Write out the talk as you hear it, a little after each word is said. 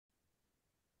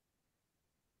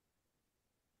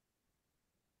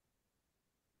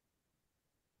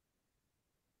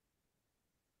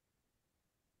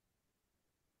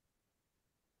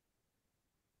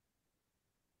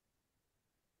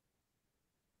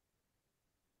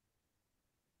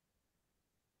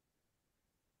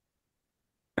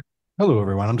Hello,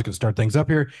 everyone. I'm just going to start things up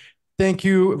here. Thank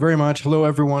you very much. Hello,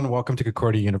 everyone. Welcome to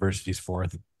Concordia University's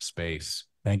fourth space.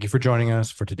 Thank you for joining us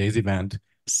for today's event,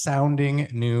 Sounding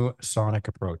New Sonic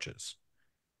Approaches.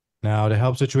 Now, to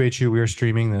help situate you, we are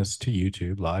streaming this to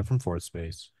YouTube live from fourth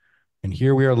space. And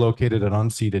here we are located at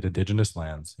unceded Indigenous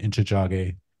lands in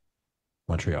Tiohtià:ke,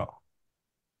 Montreal.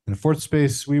 In fourth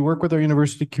space, we work with our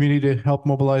university community to help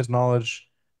mobilize knowledge.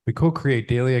 We co-create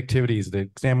daily activities that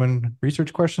examine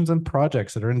research questions and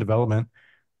projects that are in development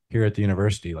here at the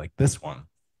university, like this one.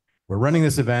 We're running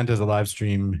this event as a live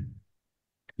stream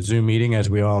Zoom meeting,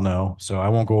 as we all know, so I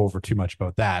won't go over too much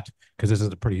about that because this is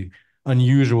a pretty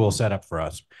unusual setup for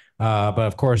us. But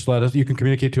of course, you can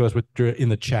communicate to us in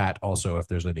the chat also if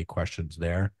there's any questions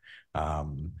there,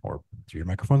 or through your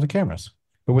microphones and cameras.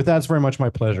 But with that, it's very much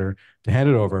my pleasure to hand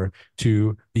it over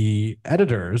to the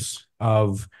editors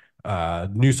of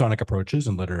New Sonic Approaches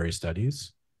in Literary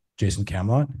Studies, Jason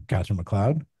Camlott, Catherine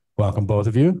McLeod. Welcome, both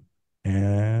of you,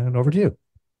 and over to you.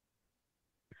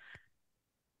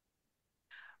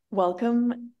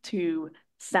 Welcome to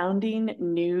Sounding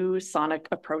New Sonic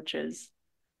Approaches,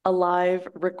 a live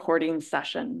recording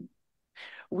session.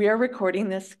 We are recording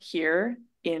this here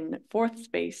in fourth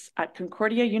space at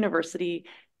Concordia University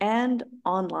and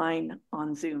online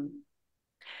on Zoom.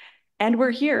 And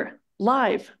we're here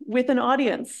live with an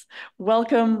audience.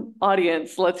 Welcome,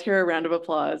 audience. Let's hear a round of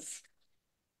applause.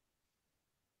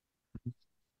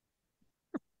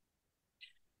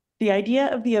 The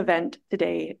idea of the event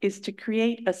today is to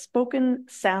create a spoken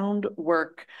sound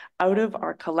work out of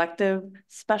our collective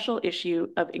special issue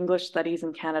of English Studies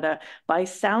in Canada by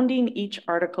sounding each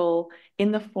article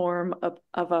in the form of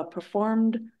a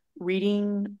performed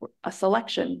reading, a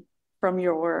selection from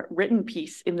your written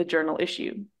piece in the journal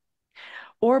issue,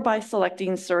 or by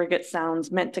selecting surrogate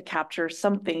sounds meant to capture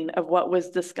something of what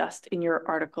was discussed in your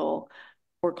article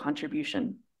or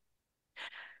contribution.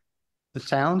 The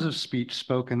sounds of speech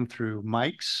spoken through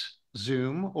mics,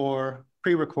 Zoom, or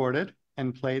pre-recorded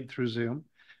and played through Zoom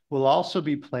will also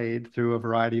be played through a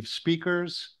variety of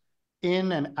speakers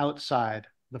in and outside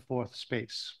the fourth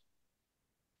space.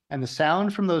 And the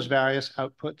sound from those various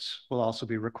outputs will also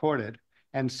be recorded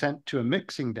and sent to a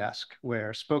mixing desk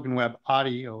where spoken web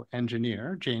audio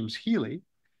engineer James Healy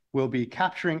will be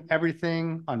capturing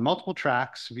everything on multiple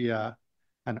tracks via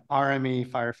an RME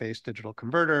Fireface digital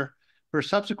converter for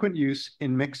subsequent use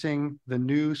in mixing the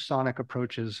New Sonic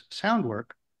Approaches sound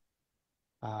work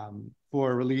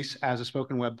for release as a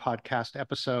spoken web podcast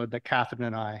episode that Catherine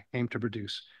and I aim to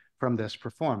produce from this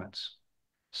performance.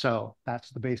 So that's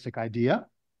the basic idea.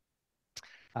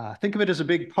 Think of it as a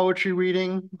big poetry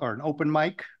reading or an open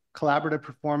mic collaborative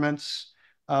performance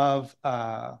of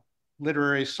a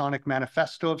literary sonic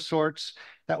manifesto of sorts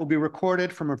that will be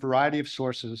recorded from a variety of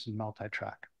sources and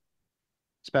multi-track.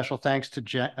 Special thanks to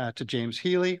James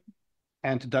Healy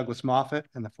and to Douglas Moffat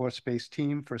and the Fourth Space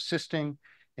team for assisting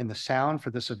in the sound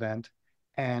for this event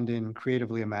and in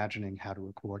creatively imagining how to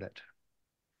record it.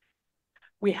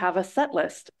 We have a set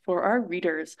list for our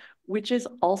readers, which is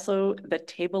also the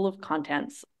table of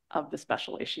contents of the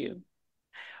special issue.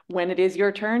 When it is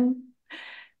your turn,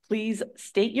 please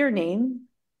state your name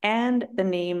and the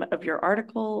name of your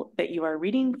article that you are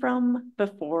reading from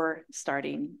before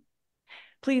starting.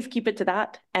 Please keep it to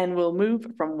that, and we'll move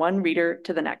from one reader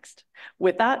to the next.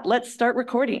 With that, let's start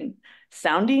recording.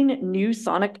 Sounding New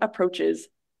Sonic Approaches,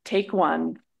 take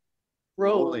one.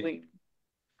 Rolling.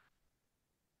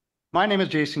 My name is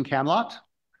Jason Camlott.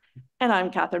 And I'm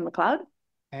Catherine McLeod.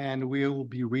 And we will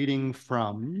be reading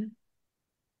from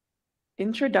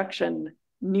Introduction,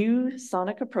 New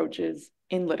Sonic Approaches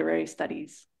in Literary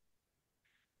Studies.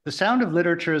 The sound of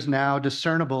literature is now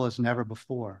discernible as never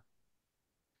before.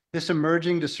 This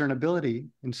emerging discernibility,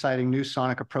 inciting new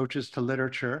sonic approaches to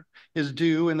literature, is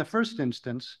due in the first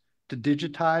instance to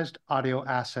digitized audio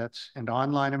assets and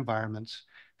online environments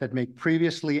that make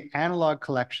previously analog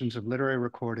collections of literary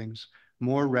recordings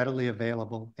more readily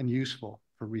available and useful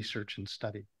for research and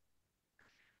study.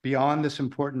 Beyond this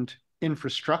important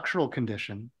infrastructural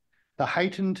condition, the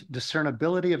heightened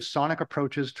discernibility of sonic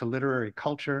approaches to literary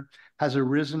culture has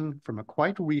arisen from a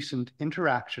quite recent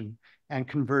interaction and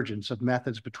convergence of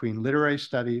methods between literary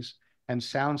studies and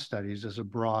sound studies as a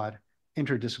broad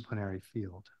interdisciplinary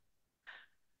field.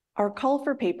 Our call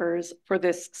for papers for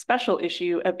this special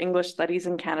issue of English Studies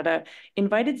in Canada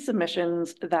invited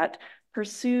submissions that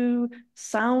pursue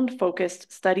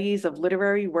sound-focused studies of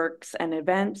literary works and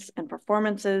events and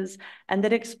performances, and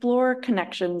that explore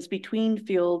connections between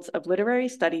fields of literary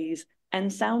studies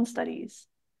and sound studies.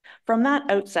 From that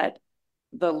outset,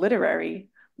 the literary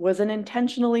was an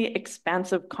intentionally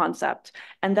expansive concept,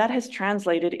 and that has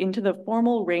translated into the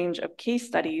formal range of case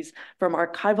studies from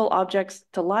archival objects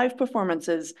to live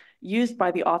performances used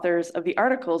by the authors of the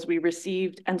articles we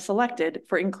received and selected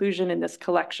for inclusion in this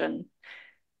collection.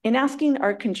 In asking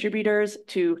our contributors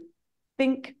to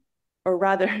think, or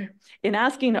rather, in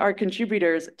asking our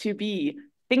contributors to be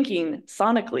thinking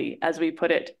sonically, as we put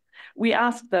it, we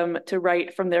ask them to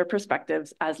write from their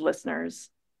perspectives as listeners.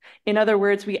 In other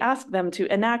words, we ask them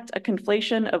to enact a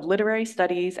conflation of literary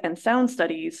studies and sound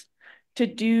studies to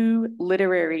do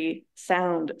literary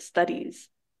sound studies,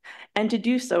 and to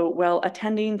do so while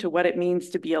attending to what it means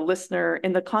to be a listener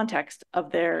in the context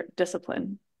of their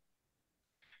discipline.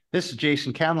 This is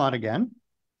Jason Camlott again,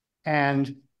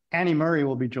 and Annie Murray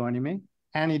will be joining me.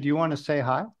 Annie, do you want to say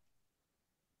hi?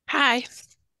 Hi.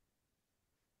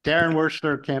 Darren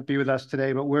Werschler can't be with us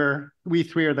today, but we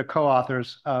three are the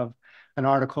co-authors of an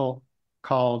article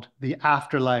called The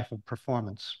Afterlife of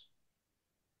Performance.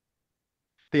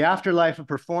 The afterlife of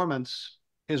performance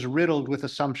is riddled with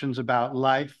assumptions about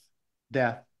life,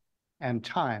 death, and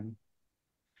time.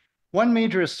 One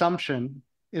major assumption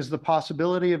is the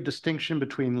possibility of distinction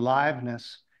between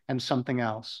liveness and something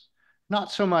else,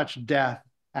 not so much death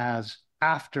as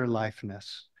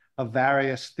afterlifeness of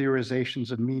various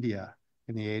theorizations of media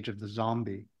in the age of the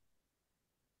zombie.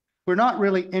 We're not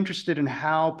really interested in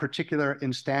how particular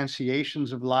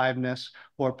instantiations of liveness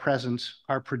or presence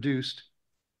are produced.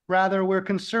 Rather, we're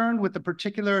concerned with the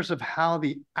particulars of how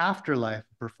the afterlife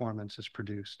of performance is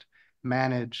produced,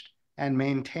 managed, and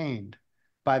maintained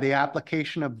by the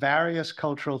application of various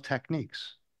cultural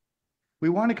techniques. We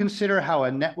want to consider how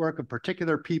a network of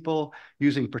particular people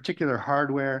using particular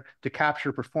hardware to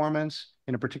capture performance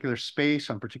in a particular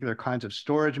space on particular kinds of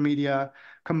storage media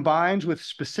combines with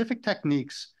specific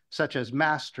techniques such as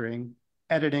mastering,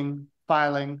 editing,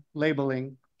 filing,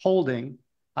 labeling, holding,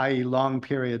 i.e. long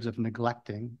periods of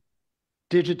neglecting,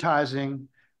 digitizing,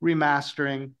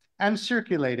 remastering, and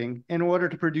circulating in order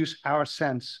to produce our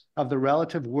sense of the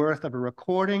relative worth of a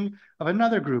recording of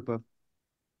another group of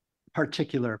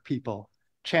particular people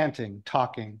chanting,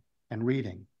 talking, and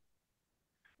reading.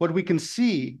 What we can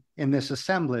see in this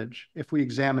assemblage, if we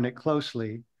examine it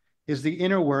closely, is the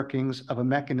inner workings of a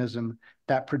mechanism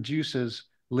that produces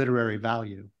literary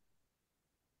value.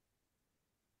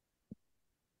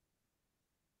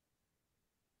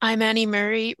 I'm Annie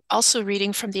Murray, also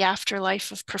reading from The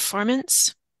Afterlife of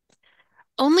Performance.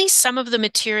 Only some of the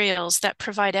materials that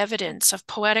provide evidence of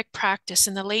poetic practice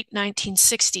in the late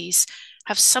 1960s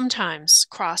have sometimes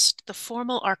crossed the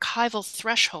formal archival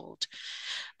threshold.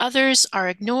 Others are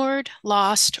ignored,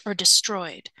 lost, or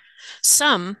destroyed.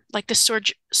 Some, like the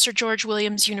Sir George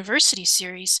Williams University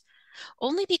series,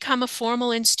 only become a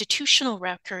formal institutional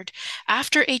record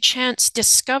after a chance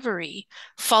discovery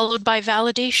followed by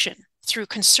validation through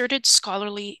concerted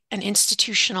scholarly and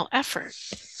institutional effort.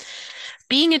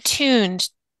 Being attuned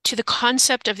to the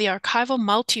concept of the archival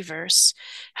multiverse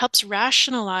helps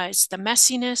rationalize the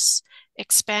messiness,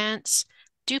 expanse,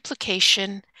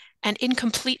 duplication, and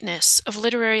incompleteness of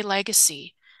literary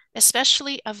legacy,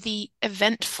 especially of the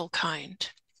eventful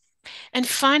kind. And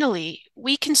finally,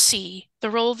 we can see the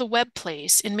role the web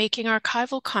plays in making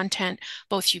archival content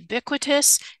both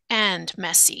ubiquitous and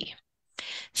messy.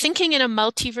 Thinking in a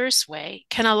multiverse way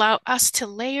can allow us to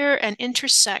layer and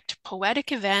intersect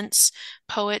poetic events,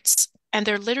 poets, and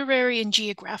their literary and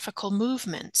geographical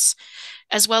movements,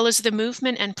 as well as the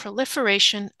movement and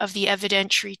proliferation of the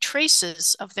evidentiary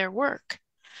traces of their work.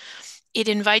 It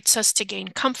invites us to gain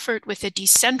comfort with a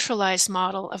decentralized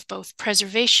model of both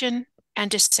preservation and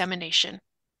dissemination.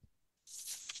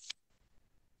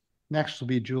 Next will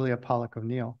be Julia Pollock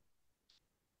O'Neill.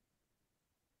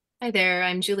 Hi there,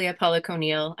 I'm Julia Pollock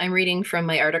O'Neill. I'm reading from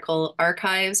my article,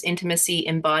 Archives, Intimacy,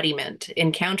 Embodiment,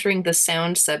 Encountering the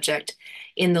Sound Subject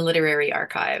in the Literary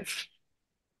Archive.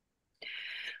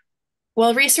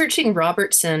 While researching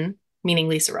Robertson, meaning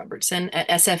Lisa Robertson, at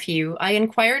SFU, I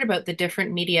inquired about the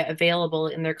different media available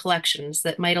in their collections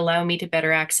that might allow me to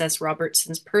better access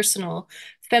Robertson's personal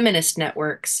feminist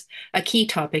networks, a key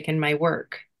topic in my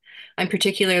work. I'm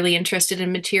particularly interested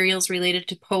in materials related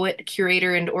to poet,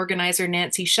 curator, and organizer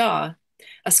Nancy Shaw,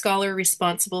 a scholar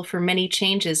responsible for many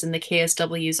changes in the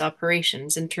KSW's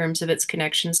operations in terms of its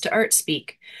connections to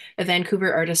ArtSpeak, a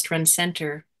Vancouver artist-run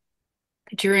center.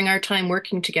 During our time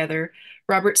working together,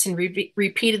 Robertson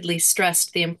repeatedly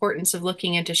stressed the importance of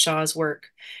looking into Shaw's work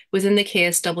within the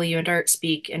KSW and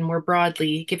ArtSpeak, and more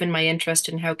broadly, given my interest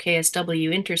in how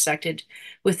KSW intersected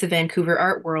with the Vancouver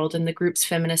art world and the group's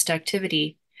feminist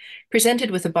activity.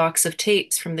 Presented with a box of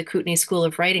tapes from the Kootenai School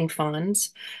of Writing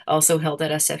Fonds, also held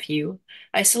at SFU,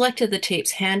 I selected the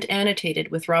tapes hand-annotated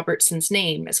with Robertson's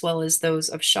name as well as those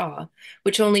of Shaw,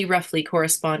 which only roughly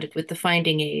corresponded with the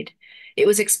finding aid. It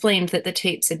was explained that the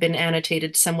tapes had been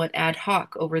annotated somewhat ad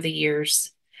hoc over the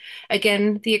years.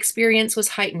 Again, the experience was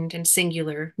heightened and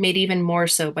singular, made even more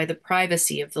so by the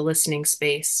privacy of the listening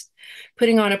space.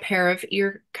 Putting on a pair of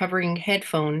ear-covering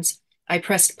headphones, I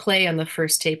pressed play on the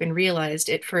first tape and realized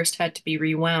it first had to be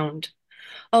rewound.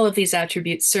 All of these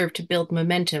attributes served to build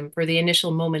momentum for the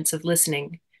initial moments of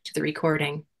listening to the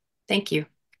recording. Thank you.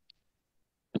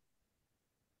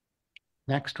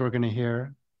 Next, we're going to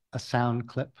hear a sound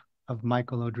clip of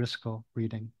Michael O'Driscoll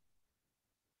reading.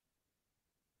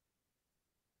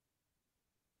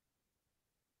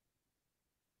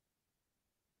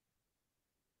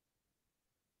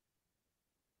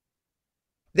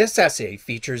 This essay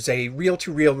features a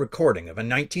reel-to-reel recording of a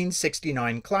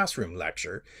 1969 classroom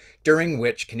lecture during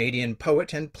which Canadian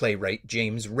poet and playwright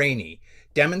James Rainey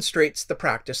demonstrates the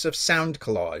practice of sound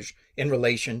collage in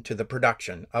relation to the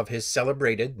production of his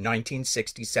celebrated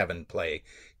 1967 play,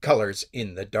 Colors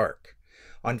in the Dark.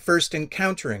 On first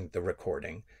encountering the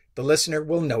recording, the listener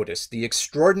will notice the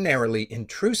extraordinarily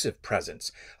intrusive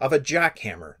presence of a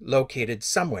jackhammer located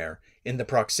somewhere in the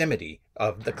proximity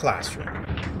of the classroom.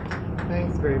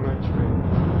 Thanks very much, Frank.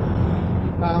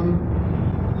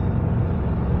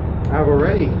 I've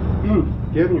already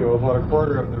given you about a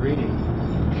quarter of the reading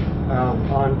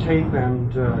on tape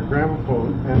and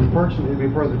gramophone, and fortunately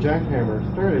before the jackhammer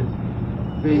started,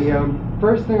 the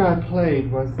first thing I played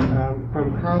was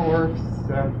from Carl Orff's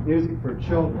Music for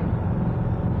Children,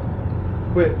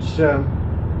 which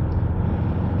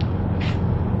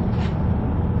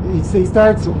he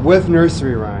starts with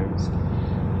nursery rhymes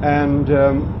and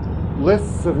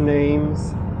lists of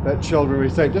names that children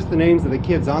recite, just the names of the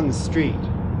kids on the street.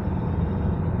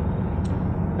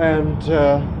 And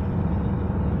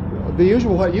the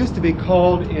usual, what used to be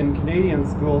called in Canadian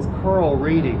schools, choral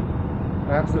reading,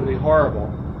 absolutely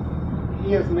horrible,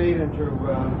 he has made into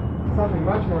something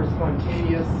much more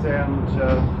spontaneous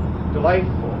and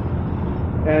delightful.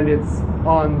 And it's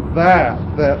on that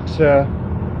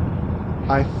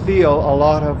I feel a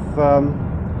lot of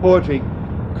poetry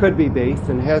could be based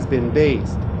and has been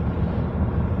based.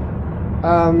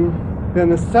 Then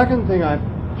the second thing I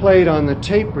played on the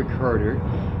tape recorder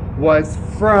was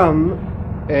from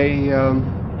a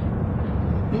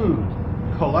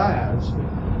collage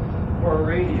for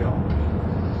radio.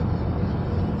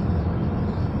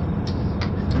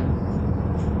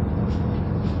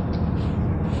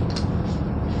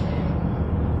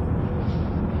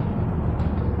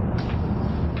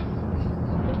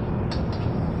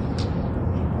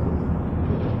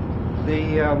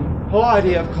 The whole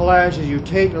idea of collage is you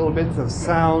take little bits of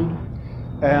sound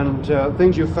and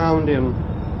things you found in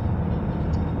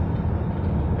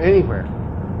anywhere,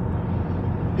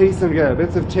 piece them together,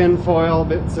 bits of tin foil,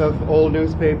 bits of old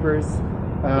newspapers,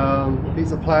 a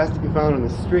piece of plastic you found on the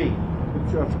street.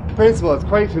 It's a principle that's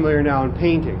quite familiar now in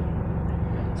painting.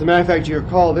 As a matter of fact, you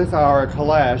call this hour a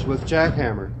collage with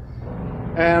jackhammer.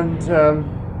 And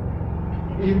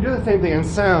you can do the same thing in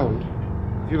sound.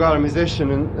 You've got a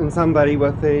musician and somebody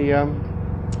with a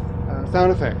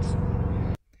sound effects.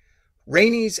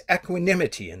 Rainey's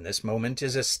equanimity in this moment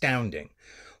is astounding.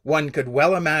 One could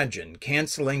well imagine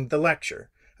canceling the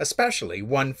lecture, especially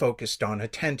one focused on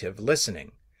attentive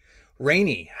listening.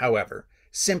 Rainey, however,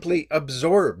 simply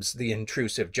absorbs the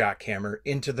intrusive jackhammer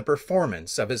into the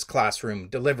performance of his classroom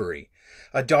delivery,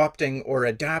 adopting or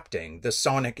adapting the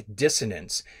sonic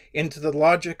dissonance into the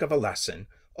logic of a lesson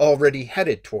already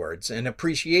headed towards an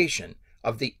appreciation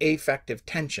of the affective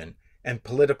tension and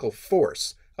political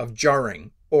force of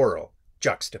jarring oral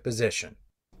juxtaposition.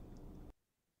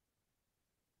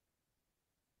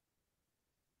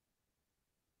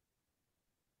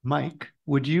 Mike,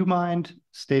 would you mind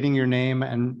stating your name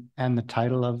and the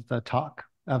title of the talk,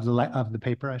 of the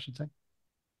paper, I should say?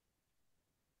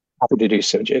 Happy to do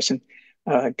so, Jason.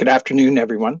 Good afternoon,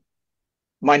 everyone.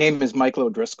 My name is Michael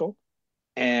O'Driscoll,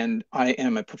 and I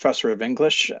am a professor of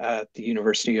English at the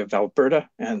University of Alberta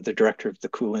and the director of the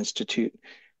Cool Institute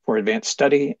for Advanced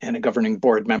Study and a governing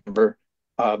board member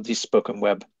of the Spoken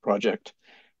Web project.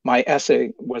 My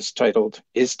essay is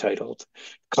titled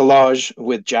Collage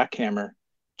with Jackhammer,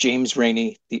 James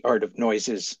Rainey, The Art of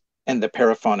Noises, and the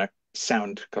Paraphonic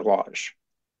Sound Collage.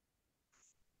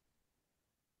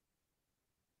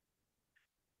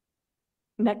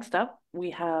 Next up,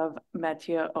 we have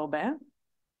Mathieu Aubin.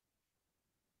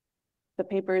 The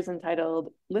paper is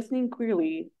entitled Listening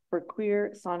Queerly for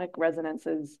Queer Sonic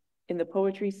Resonances in the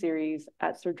Poetry Series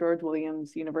at Sir George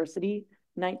Williams University,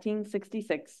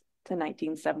 1966 to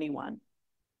 1971.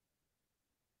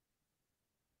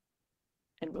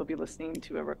 And we'll be listening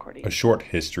to a recording. A short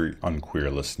history on queer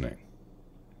listening.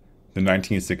 The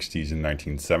 1960s and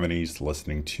 1970s,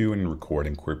 listening to and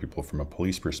recording queer people from a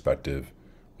police perspective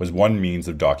was one means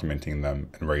of documenting them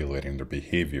and regulating their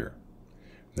behavior.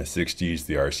 In the 60s,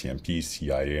 the RCMP,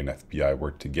 CIA, and FBI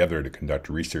worked together to conduct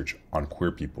research on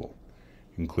queer people,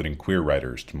 including queer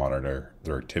writers, to monitor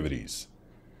their activities.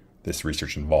 This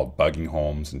research involved bugging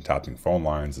homes and tapping phone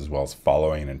lines, as well as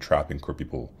following and trapping queer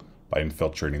people by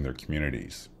infiltrating their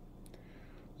communities.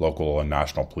 Local and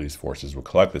national police forces would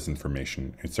collect this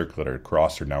information and circulate it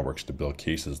across their networks to build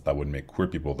cases that would make queer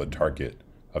people the target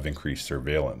of increased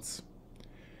surveillance.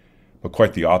 But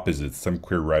quite the opposite, some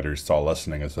queer writers saw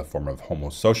listening as a form of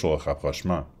homosocial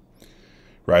rapprochement.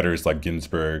 Writers like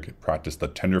Ginsberg practiced a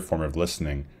tender form of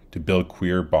listening to build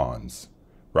queer bonds.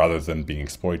 Rather than being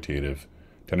exploitative,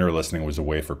 tender listening was a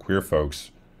way for queer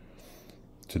folks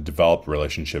to develop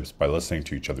relationships by listening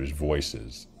to each other's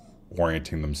voices,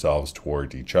 orienting themselves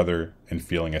toward each other, and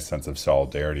feeling a sense of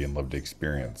solidarity and lived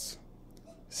experience.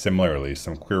 Similarly,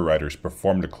 some queer writers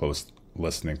performed a close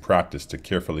listening practice to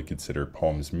carefully consider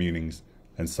poems' meanings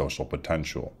and social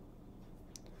potential.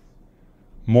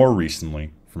 More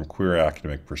recently, from a queer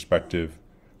academic perspective,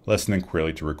 listening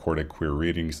queerly to recorded queer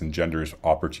readings engenders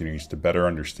opportunities to better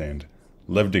understand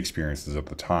lived experiences of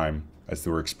the time as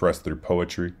they were expressed through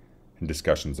poetry and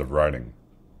discussions of writing.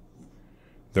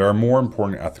 There are more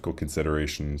important ethical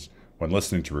considerations when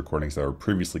listening to recordings that were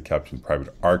previously kept in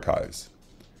private archives,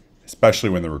 especially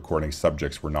when the recording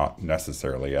subjects were not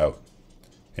necessarily out.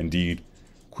 Indeed,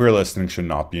 queer listening should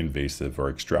not be invasive or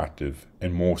extractive,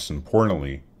 and most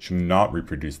importantly, should not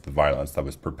reproduce the violence that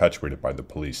was perpetuated by the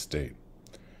police state.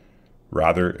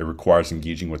 Rather, it requires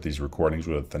engaging with these recordings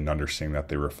with an understanding that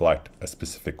they reflect a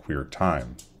specific queer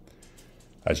time.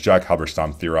 As Jack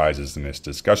Halberstam theorizes in his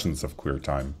discussions of queer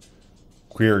time,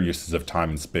 queer uses of time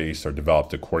and space are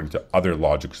developed according to other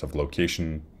logics of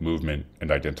location, movement,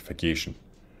 and identification,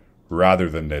 rather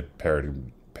than the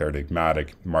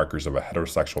paradigmatic markers of a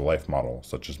heterosexual life model,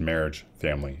 such as marriage,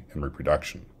 family, and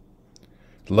reproduction.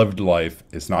 Lived life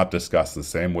is not discussed the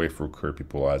same way for queer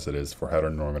people as it is for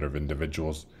heteronormative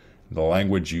individuals. The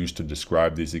language used to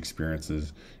describe these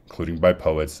experiences, including by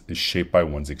poets, is shaped by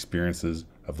one's experiences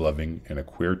of living in a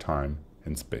queer time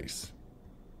and space.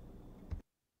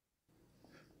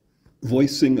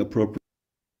 Voicing appropriate.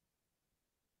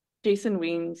 Jason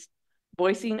Wiens,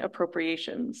 Voicing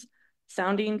Appropriations,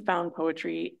 Sounding Found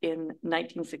Poetry in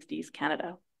 1960s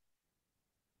Canada.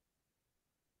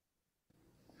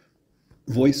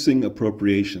 Voicing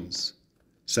Appropriations,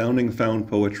 Sounding Found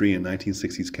Poetry in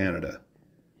 1960s Canada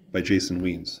by Jason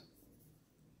Wiens.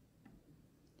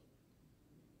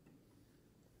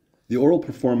 The oral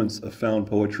performance of found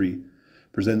poetry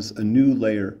presents a new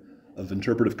layer of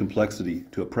interpretive complexity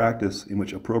to a practice in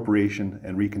which appropriation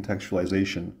and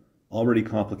recontextualization already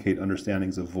complicate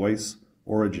understandings of voice,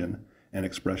 origin, and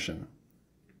expression.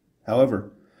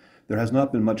 However, there has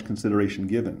not been much consideration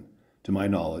given, to my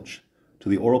knowledge, to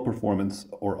the oral performance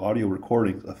or audio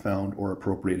recordings of found or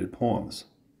appropriated poems,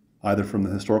 either from the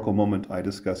historical moment I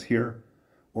discuss here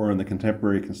or in the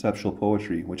contemporary conceptual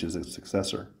poetry which is its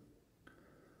successor.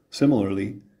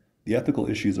 Similarly, the ethical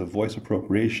issues of voice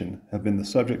appropriation have been the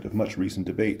subject of much recent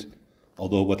debate,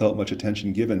 although without much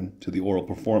attention given to the oral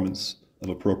performance of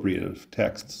appropriative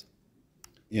texts.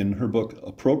 In her book,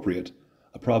 Appropriate,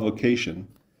 A Provocation,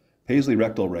 Paisley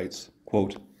Rechtel writes,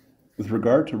 quote, "With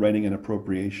regard to writing an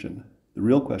appropriation, the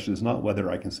real question is not whether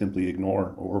I can simply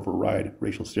ignore or override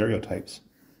racial stereotypes,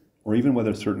 or even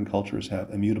whether certain cultures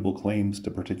have immutable claims to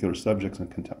particular subjects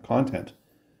and content,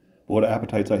 but what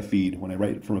appetites I feed when I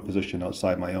write from a position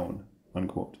outside my own,"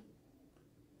 unquote.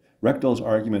 Rechtel's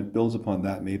argument builds upon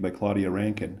that made by Claudia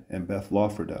Rankin and Beth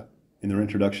Lawford in their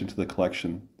introduction to the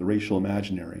collection, The Racial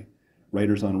Imaginary,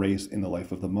 Writers on Race in the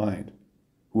Life of the Mind,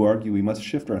 who argue we must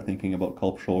shift our thinking about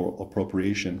cultural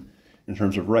appropriation in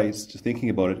terms of rights to thinking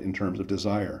about it in terms of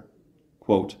desire.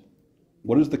 Quote,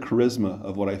 "What is the charisma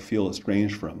of what I feel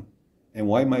estranged from, and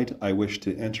why might I wish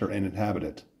to enter and inhabit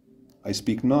it? I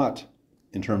speak not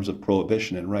in terms of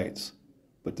prohibition and rights,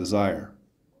 but desire,"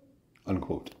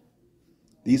 unquote.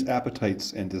 These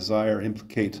appetites and desire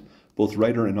implicate both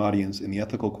writer and audience in the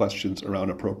ethical questions around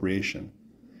appropriation,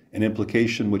 an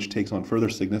implication which takes on further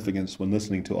significance when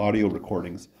listening to audio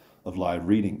recordings of live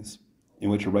readings, in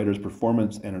which a writer's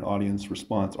performance and an audience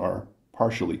response are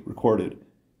partially recorded,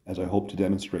 as I hope to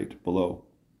demonstrate below.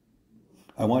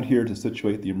 I want here to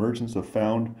situate the emergence of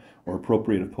found or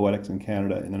appropriative poetics in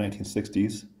Canada in the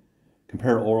 1960s,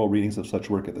 compare oral readings of such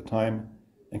work at the time,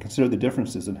 and consider the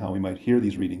differences in how we might hear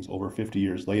these readings over 50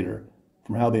 years later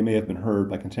from how they may have been heard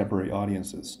by contemporary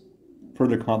audiences,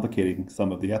 further complicating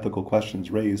some of the ethical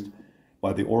questions raised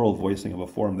by the oral voicing of a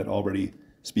form that already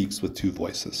speaks with two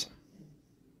voices.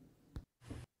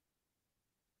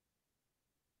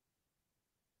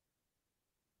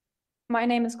 My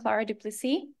name is Clara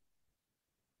Duplessis.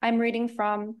 I'm reading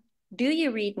from Do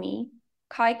You Read Me?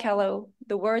 Kai Kello,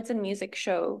 The Words and Music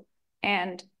Show,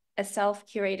 and a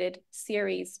self-curated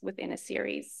series within a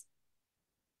series.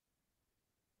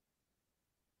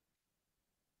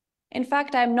 In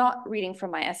fact, I'm not reading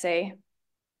from my essay.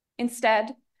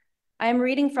 Instead, I am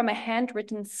reading from a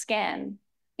handwritten scan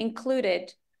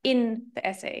included in the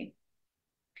essay.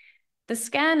 The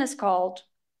scan is called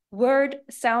Word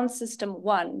Sound System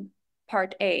 1,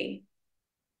 Part A,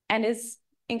 and is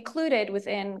included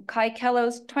within Kai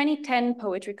Kello's 2010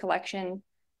 poetry collection,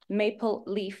 Maple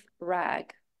Leaf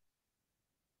Rag.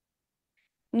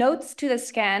 Notes to the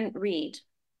scan read,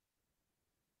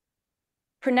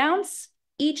 pronounce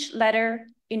each letter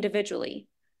individually.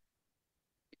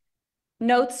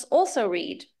 Notes also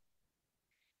read,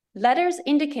 letters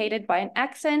indicated by an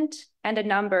accent and a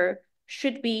number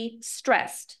should be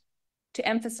stressed to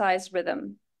emphasize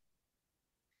rhythm.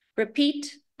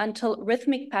 Repeat until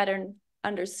rhythmic pattern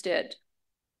understood.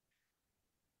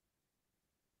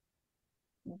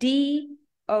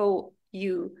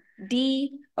 D-O-U,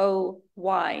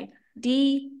 D-O-Y,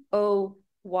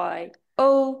 D-O-Y-O-U-R-E-A-D-M-E,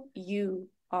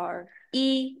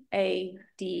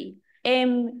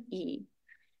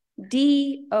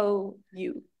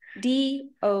 D-O-U,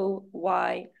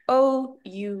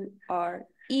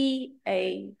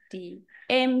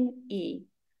 D-O-Y-O-U-R-E-A-D-M-E,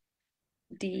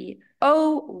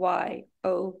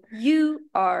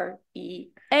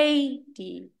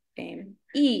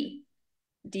 D-O-Y-O-U-R-E-A-D-M-E,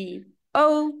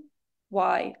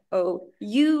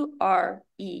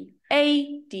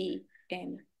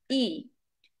 D-O-Y-O-U-R-E-A-D-M-E,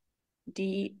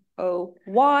 D-O-Y-O-U-R-E-A-D-M-E,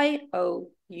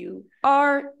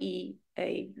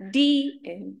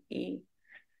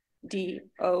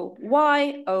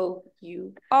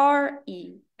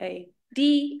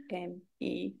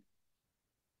 D-O-Y-O-U-R-E-A-D-M-E.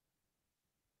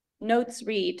 Notes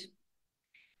read,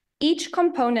 each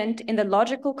component in the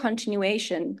logical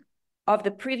continuation of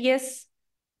the previous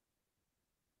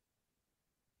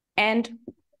and,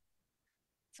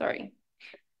 sorry,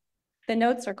 the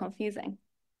notes are confusing.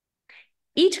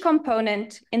 Each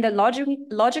component in the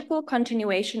logical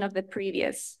continuation of the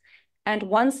previous, and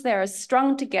once they are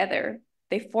strung together,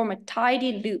 they form a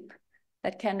tidy loop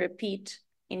that can repeat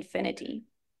infinity.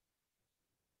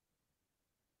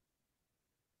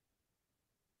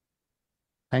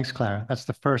 Thanks, Clara. That's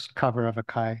the first cover of a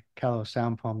Kai Kello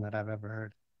sound poem that I've ever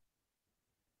heard.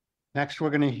 Next, we're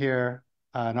going to hear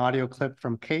an audio clip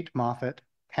from Kate Moffat,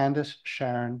 Candace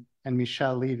Sharon, and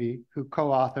Michelle Levy, who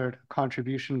co-authored a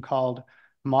contribution called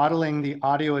Modeling the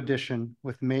Audio Edition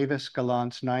with Mavis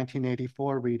Gallant's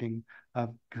 1984 reading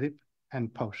of Grip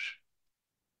and Poche.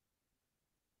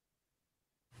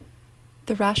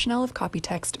 The rationale of copy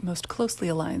text most closely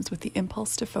aligns with the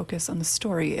impulse to focus on the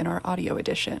story in our audio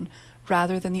edition,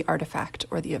 rather than the artifact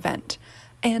or the event,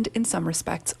 and in some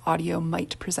respects, audio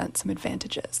might present some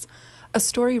advantages. A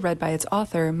story read by its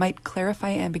author might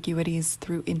clarify ambiguities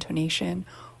through intonation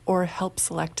or help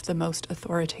select the most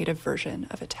authoritative version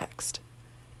of a text.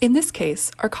 In this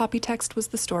case, our copy text was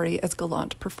the story as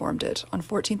Gallant performed it on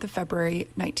 14th of February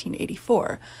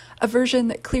 1984, a version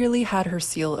that clearly had her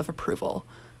seal of approval.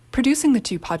 Producing the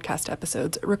two podcast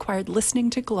episodes required listening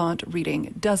to Gallant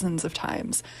reading dozens of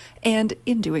times, and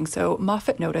in doing so,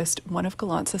 Moffat noticed one of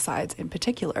Gallant's asides in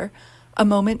particular, a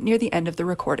moment near the end of the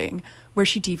recording where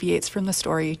she deviates from the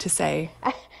story to say,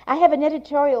 I have an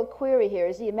editorial query here.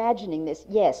 Is he imagining this?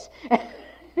 Yes.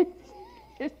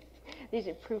 These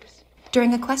are proofs.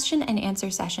 During a question and answer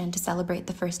session to celebrate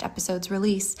the first episode's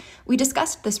release, we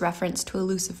discussed this reference to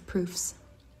elusive proofs.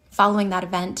 Following that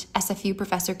event, SFU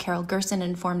professor Carol Gerson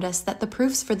informed us that the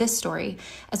proofs for this story,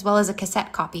 as well as a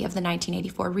cassette copy of the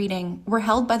 1984 reading, were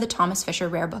held by the Thomas Fisher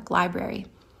Rare Book Library.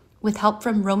 With help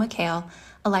from Roma Kale,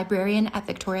 a librarian at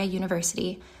Victoria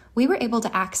University, we were able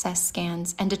to access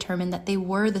scans and determine that they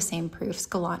were the same proofs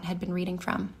Gallant had been reading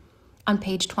from. On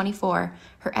page 24,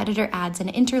 her editor adds an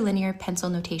interlinear pencil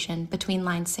notation between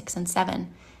lines 6 and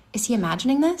 7. Is he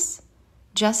imagining this?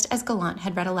 Just as Gallant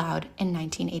had read aloud in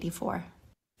 1984.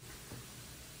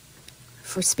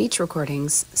 For speech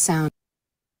recordings, sound.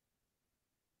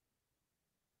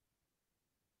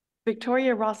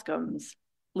 Victoria Roscombs,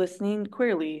 listening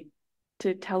queerly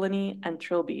to Teleny and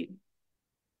Trilby.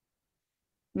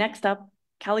 Next up,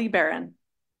 Kelly Barron.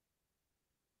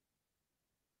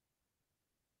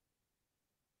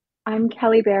 I'm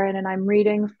Kelly Barron, and I'm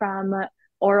reading from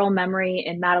Oral Memory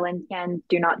in Madeline Tien's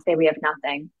Do Not Say We Have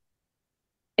Nothing.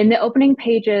 In the opening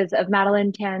pages of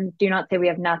Madeline Tien's Do Not Say We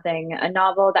Have Nothing, a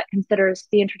novel that considers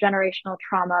the intergenerational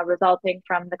trauma resulting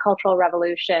from the Cultural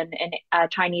Revolution in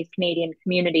Chinese Canadian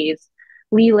communities,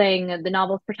 Li Ling, the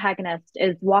novel's protagonist,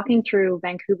 is walking through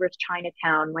Vancouver's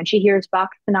Chinatown when she hears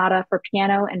Bach's Sonata for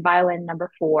Piano and Violin No.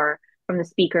 4 from the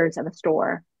speakers of a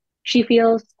store. She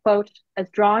feels, quote,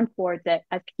 as drawn towards it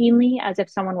as keenly as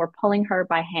if someone were pulling her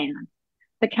by hand.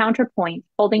 The counterpoint,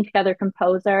 holding together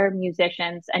composer,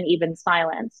 musicians, and even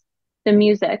silence. The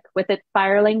music, with its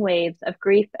spiraling waves of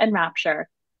grief and rapture,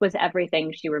 was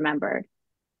everything she remembered.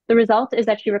 The result is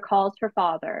that she recalls her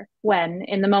father when,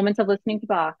 in the moments of listening to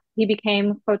Bach, he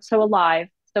became, quote, so alive,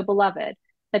 so beloved,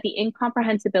 that the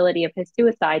incomprehensibility of his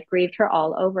suicide grieved her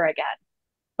all over again.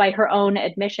 By her own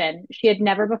admission, she had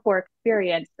never before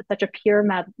experienced such a pure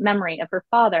memory of her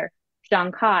father,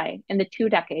 Zhang Kai, in the 2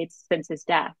 decades since his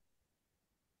death.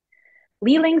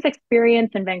 Li Ling's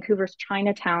experience in Vancouver's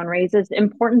Chinatown raises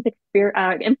important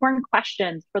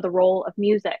questions for the role of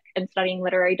music in studying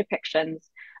literary depictions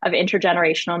of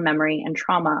intergenerational memory and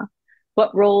trauma.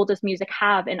 What role does music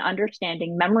have in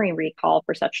understanding memory recall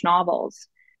for such novels?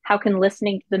 How can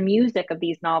listening to the music of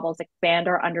these novels expand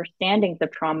our understandings of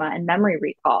trauma and memory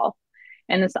recall?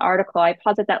 In this article, I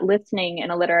posit that listening in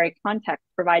a literary context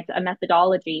provides a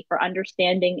methodology for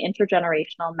understanding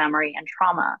intergenerational memory and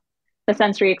trauma. The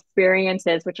sensory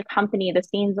experiences which accompany the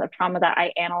scenes of trauma that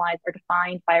I analyze are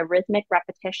defined by rhythmic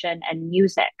repetition and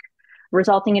music,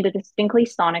 resulting in a distinctly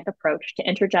sonic approach to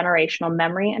intergenerational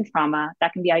memory and trauma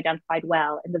that can be identified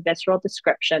well in the visceral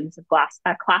descriptions of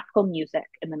classical music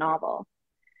in the novel.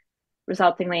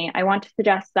 Resultingly, I want to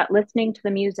suggest that listening to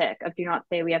the music of Do Not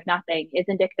Say We Have Nothing is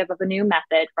indicative of a new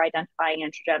method for identifying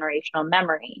intergenerational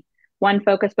memory, one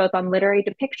focused both on literary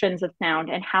depictions of sound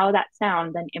and how that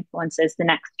sound then influences the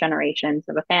next generations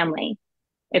of a family.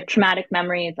 If traumatic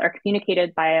memories are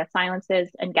communicated via silences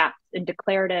and gaps in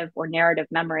declarative or narrative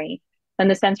memory, then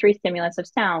the sensory stimulus of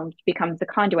sound becomes the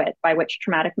conduit by which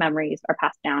traumatic memories are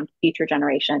passed down to future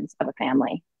generations of a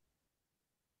family.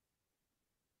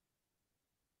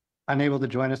 Unable to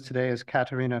join us today is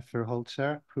Katharina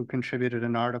Verholzer, who contributed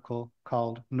an article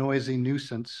called Noisy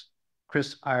Nuisance,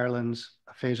 Chris Ireland's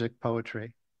Aphasic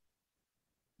Poetry.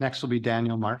 Next will be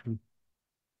Daniel Martin.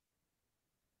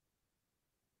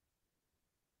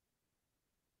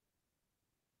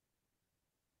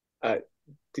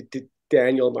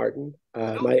 Daniel Martin.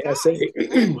 My essay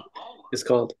is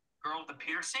called Girl with the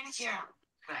piercings? Yeah.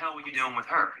 What the hell were you doing with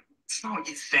her? It's not what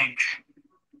you think.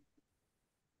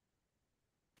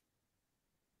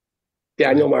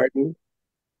 Daniel Martin,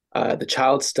 The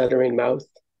Child's Stuttering Mouth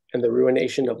and the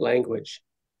Ruination of Language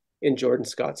in Jordan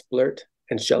Scott's Blurt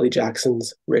and Shelley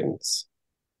Jackson's Riddance.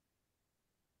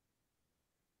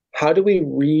 How do we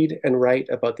read and write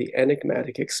about the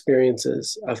enigmatic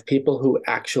experiences of people who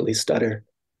actually stutter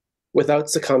without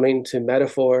succumbing to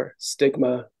metaphor,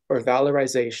 stigma, or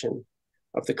valorization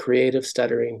of the creative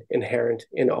stuttering inherent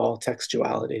in all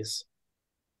textualities?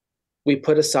 We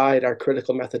put aside our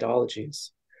critical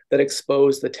methodologies that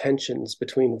expose the tensions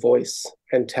between voice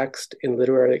and text in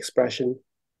literary expression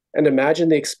and imagine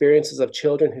the experiences of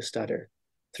children who stutter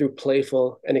through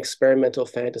playful and experimental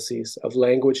fantasies of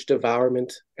language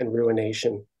devourment and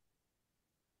ruination.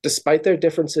 Despite their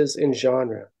differences in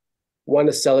genre, one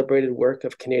a celebrated work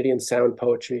of Canadian sound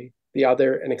poetry, the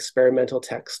other an experimental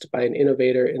text by an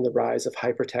innovator in the rise of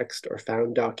hypertext or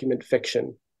found document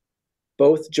fiction,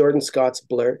 both Jordan Scott's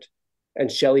Blurt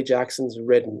and Shelley Jackson's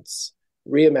Riddance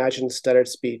reimagined stuttered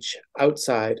speech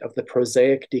outside of the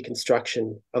prosaic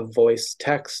deconstruction of voice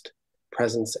text,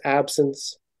 presence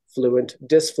absence, fluent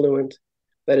disfluent,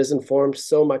 that has informed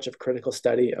so much of critical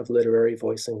study of literary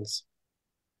voicings.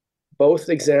 Both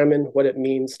examine what it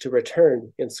means to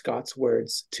return, in Scott's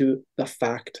words, to the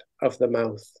fact of the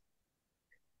mouth.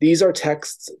 These are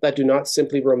texts that do not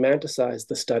simply romanticize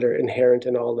the stutter inherent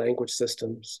in all language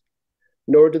systems,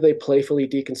 nor do they playfully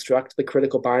deconstruct the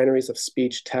critical binaries of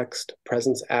speech, text,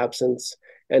 presence, absence,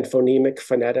 and phonemic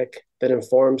phonetic that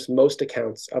informs most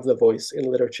accounts of the voice in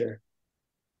literature.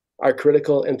 Our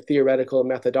critical and theoretical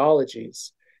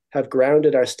methodologies have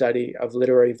grounded our study of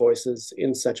literary voices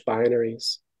in such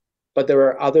binaries, but there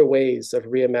are other ways of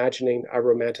reimagining our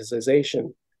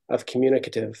romanticization of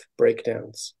communicative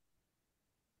breakdowns.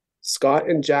 Scott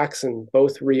and Jackson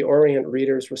both reorient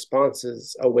readers'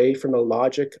 responses away from a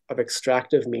logic of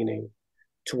extractive meaning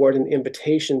toward an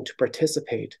invitation to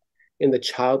participate in the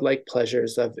childlike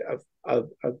pleasures of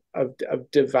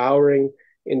devouring,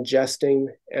 ingesting,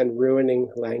 and ruining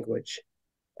language,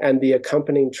 and the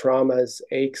accompanying traumas,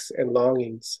 aches, and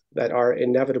longings that are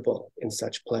inevitable in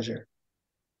such pleasure.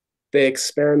 They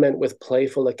experiment with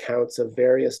playful accounts of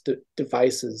various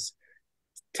devices,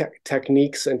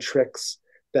 techniques, and tricks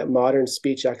that modern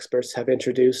speech experts have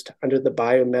introduced under the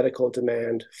biomedical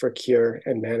demand for cure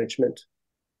and management.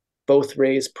 Both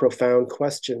raise profound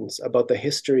questions about the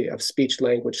history of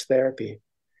speech-language therapy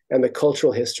and the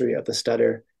cultural history of the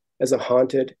stutter as a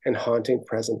haunted and haunting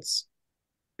presence,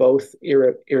 both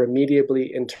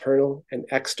irremediably internal and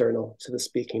external to the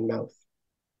speaking mouth.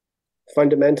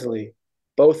 Fundamentally,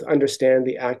 both understand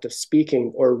the act of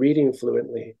speaking or reading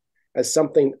fluently as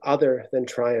something other than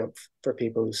triumph for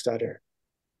people who stutter.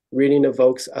 Reading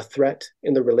evokes a threat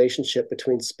in the relationship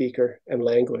between speaker and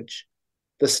language.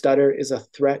 The stutter is a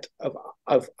threat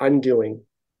of undoing.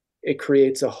 It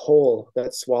creates a hole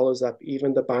that swallows up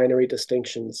even the binary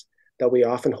distinctions that we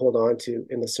often hold on to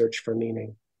in the search for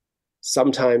meaning.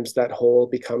 Sometimes that hole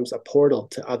becomes a portal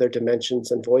to other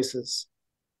dimensions and voices.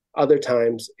 Other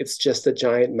times, it's just a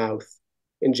giant mouth,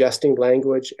 ingesting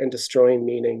language and destroying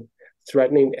meaning,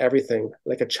 threatening everything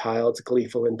like a child's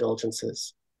gleeful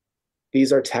indulgences.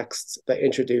 These are texts that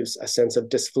introduce a sense of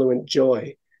disfluent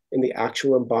joy in the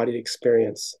actual embodied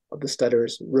experience of the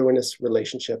stutterer's ruinous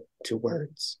relationship to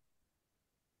words.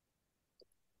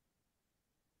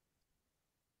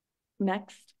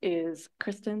 Next is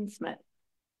Kristen Smith.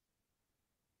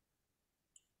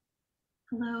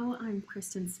 Hello, I'm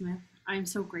Kristen Smith. I'm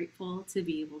so grateful to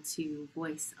be able to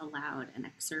voice aloud an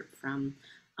excerpt from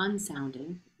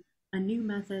Unsounding, a new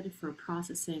method for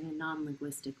processing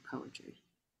non-linguistic poetry.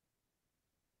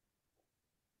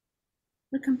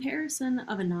 The comparison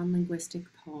of a non-linguistic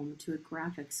poem to a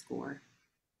graphic score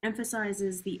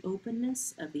emphasizes the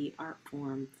openness of the art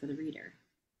form for the reader.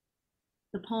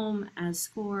 The poem as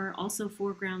score also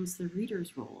foregrounds the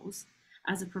reader's roles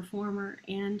as a performer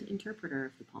and interpreter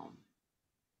of the poem.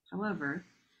 However,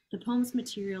 the poem's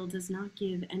material does not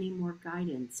give any more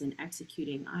guidance in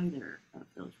executing either of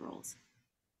those roles.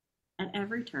 At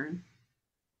every turn,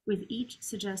 with each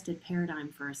suggested paradigm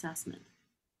for assessment,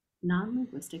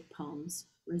 non-linguistic poems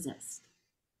resist.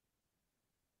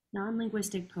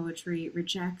 Non-linguistic poetry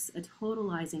rejects a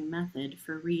totalizing method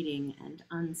for reading and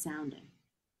unsounding.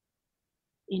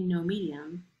 In No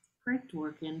Medium, Craig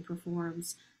Dworkin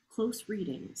performs close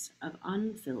readings of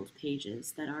unfilled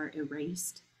pages that are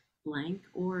erased, blank,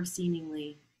 or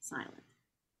seemingly silent.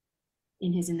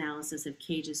 In his analysis of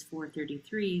Cage's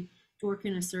 433,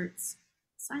 Dworkin asserts,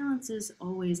 silence is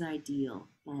always ideal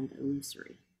and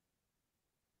illusory.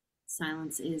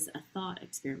 Silence is a thought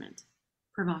experiment,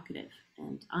 provocative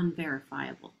and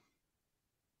unverifiable.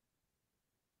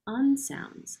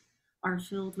 Unsounds are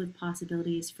filled with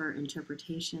possibilities for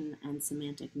interpretation and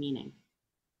semantic meaning.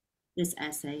 This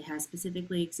essay has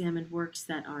specifically examined works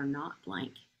that are not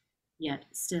blank, yet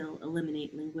still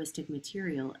eliminate linguistic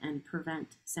material and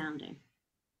prevent sounding.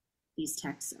 These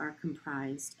texts are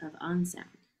comprised of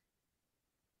unsound.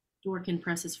 Dworkin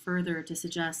presses further to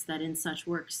suggest that in such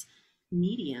works,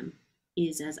 medium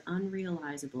is as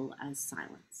unrealizable as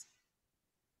silence.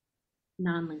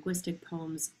 Non-linguistic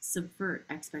poems subvert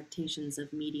expectations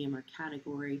of medium or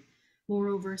category.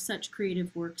 Moreover, such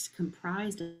creative works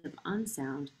comprised of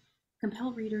unsound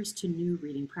compel readers to new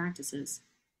reading practices.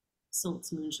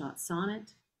 Solt's Moonshot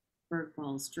Sonnet,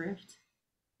 Bergvall's Drift,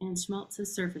 and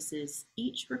Schmaltz's Surfaces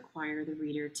each require the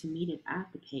reader to meet it at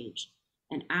the page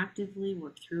and actively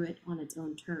work through it on its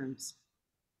own terms.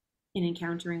 In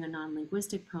encountering a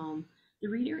non-linguistic poem, the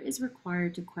reader is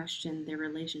required to question their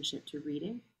relationship to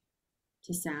reading,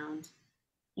 to sound,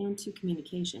 and to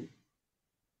communication.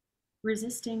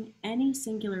 Resisting any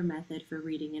singular method for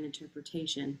reading and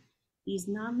interpretation, these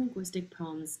non-linguistic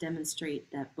poems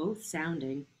demonstrate that both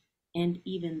sounding and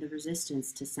even the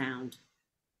resistance to sound,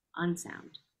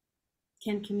 unsound,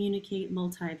 can communicate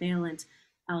multivalent,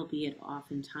 albeit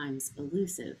oftentimes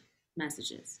elusive,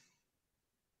 messages.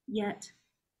 Yet,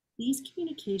 these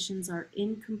communications are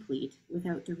incomplete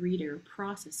without the reader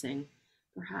processing,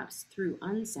 perhaps through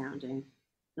unsounding,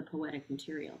 the poetic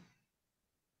material.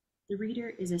 The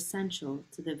reader is essential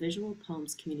to the visual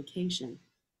poem's communication.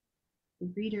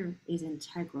 The reader is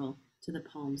integral to the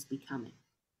poem's becoming.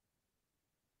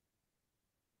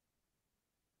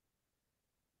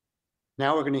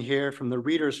 Now we're going to hear from the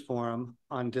Readers Forum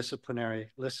on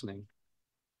Disciplinary Listening.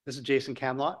 This is Jason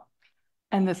Camlott.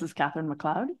 And this is Catherine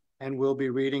McLeod. And we'll be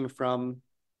reading from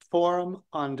Forum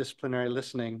on Disciplinary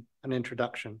Listening, an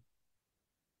introduction.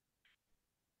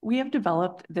 We have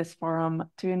developed this forum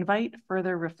to invite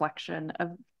further reflection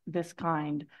of this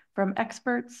kind from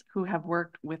experts who have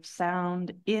worked with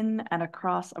sound in and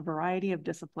across a variety of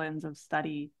disciplines of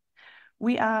study.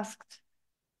 We asked,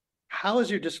 How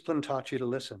has your discipline taught you to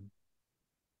listen?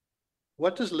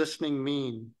 What does listening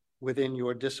mean within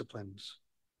your disciplines?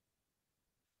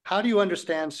 How do you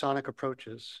understand sonic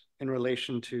approaches in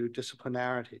relation to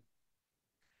disciplinarity?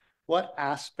 What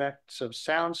aspects of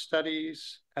sound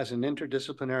studies as an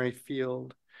interdisciplinary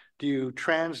field do you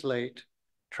transpose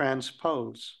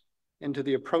into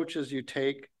the approaches you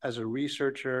take as a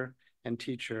researcher and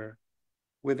teacher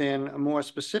within a more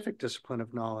specific discipline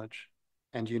of knowledge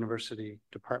and university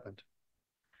department?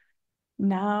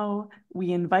 Now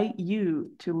we invite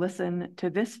you to listen to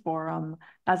this forum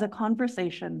as a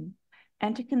conversation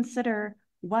and to consider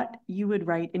what you would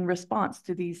write in response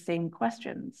to these same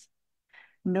questions.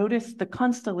 Notice the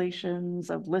constellations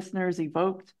of listeners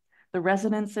evoked, the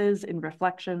resonances in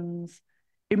reflections.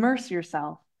 Immerse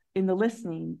yourself in the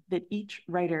listening that each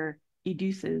writer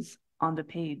educes on the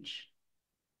page.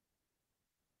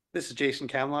 This is Jason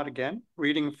Camelot again,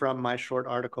 reading from my short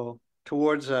article,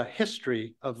 Towards a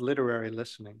History of Literary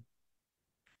Listening.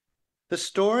 The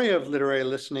story of literary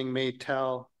listening may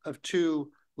tell of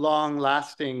two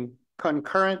long-lasting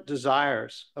concurrent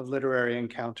desires of literary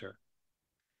encounter.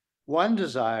 One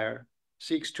desire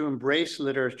seeks to embrace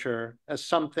literature as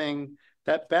something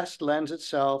that best lends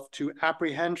itself to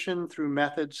apprehension through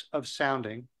methods of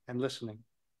sounding and listening.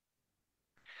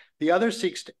 The other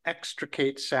seeks to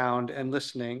extricate sound and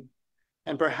listening,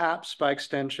 and perhaps by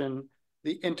extension,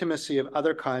 the intimacy of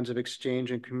other kinds of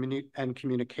exchange and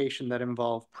communication that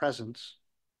involve presence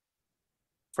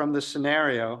from the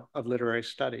scenario of literary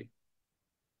study.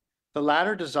 The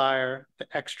latter desire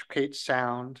to extricate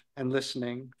sound and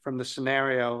listening from the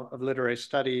scenario of literary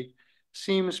study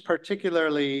seems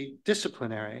particularly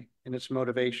disciplinary in its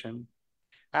motivation,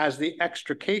 as the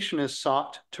extrication is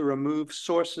sought to remove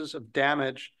sources of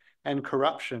damage and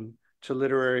corruption to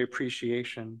literary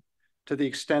appreciation, to the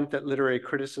extent that literary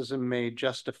criticism may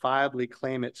justifiably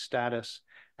claim its status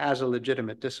as a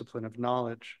legitimate discipline of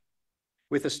knowledge,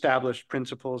 with established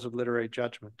principles of literary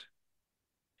judgment.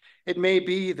 It may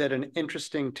be that an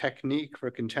interesting technique for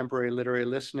contemporary literary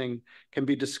listening can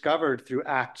be discovered through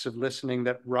acts of listening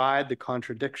that ride the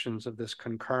contradictions of this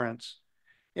concurrence,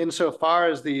 insofar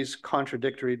as these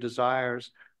contradictory desires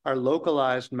are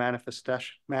localized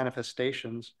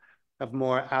manifestations of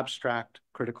more abstract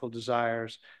critical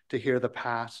desires to hear the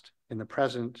past in the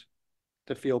present,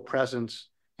 to feel presence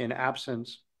in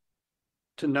absence,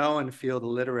 to know and feel the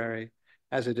literary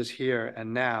as it is here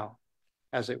and now,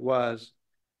 as it was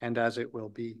and as it will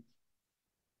be.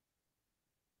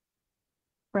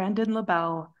 Brandon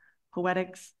LaBelle,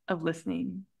 Poetics of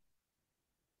Listening.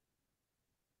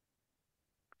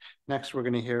 Next, we're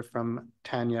going to hear from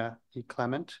Tanya E.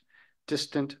 Clement,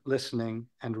 Distant Listening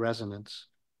and Resonance.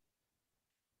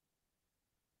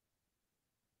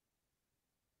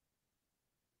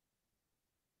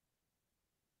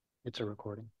 It's a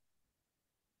recording.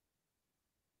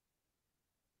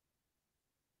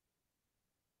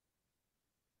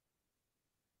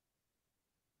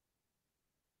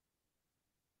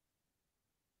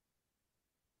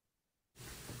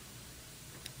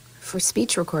 For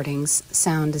speech recordings,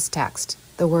 sound is text,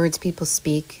 the words people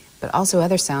speak, but also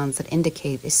other sounds that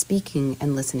indicate a speaking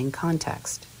and listening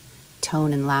context.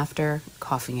 Tone and laughter,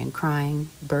 coughing and crying,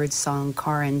 bird song,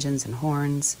 car engines and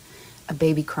horns, a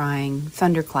baby crying,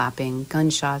 thunder clapping,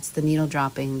 gunshots, the needle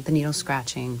dropping, the needle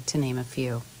scratching, to name a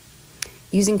few.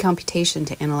 Using computation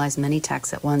to analyze many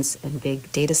texts at once in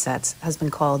big data sets has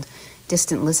been called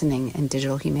distant listening in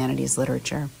digital humanities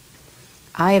literature.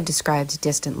 I have described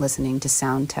distant listening to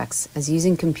sound texts as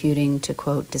using computing to,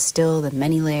 quote, distill the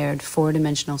many-layered,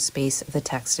 four-dimensional space of the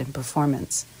text in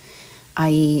performance,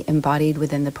 i.e. embodied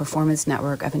within the performance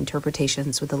network of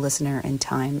interpretations with the listener in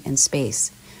time and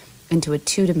space, into a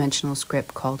two-dimensional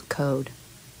script called code.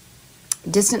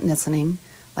 Distant listening,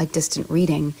 like distant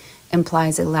reading,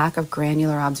 implies a lack of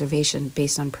granular observation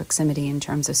based on proximity in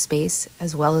terms of space,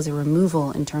 as well as a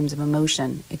removal in terms of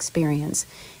emotion, experience,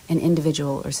 and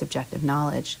individual or subjective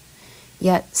knowledge.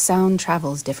 Yet, sound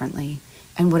travels differently,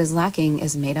 and what is lacking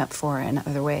is made up for in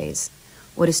other ways.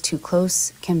 What is too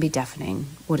close can be deafening.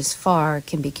 What is far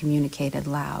can be communicated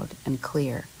loud and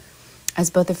clear. As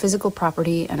both a physical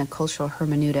property and a cultural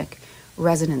hermeneutic,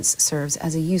 resonance serves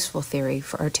as a useful theory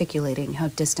for articulating how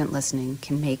distant listening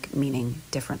can make meaning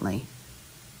differently.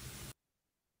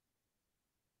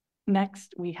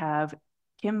 Next, we have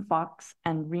Kim Fox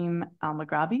and Reem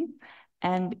Almagrabi.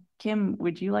 And Kim,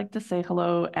 would you like to say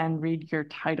hello and read your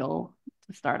title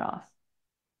to start off?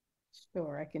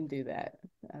 Sure, I can do that.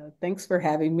 Thanks for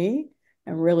having me.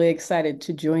 I'm really excited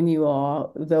to join you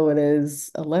all, though it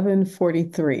is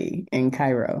 11:43 in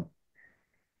Cairo.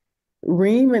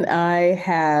 Reem and I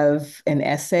have an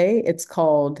essay. It's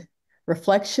called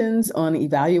Reflections on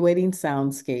Evaluating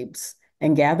Soundscapes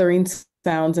and Gathering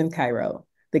Sounds in Cairo,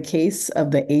 the Case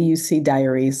of the AUC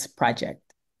Diaries Project.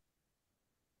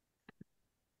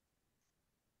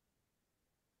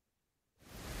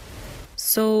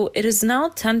 So it is now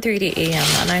 10:30 a.m.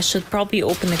 and I should probably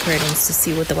open the curtains to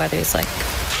see what the weather is like.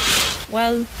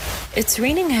 Well, it's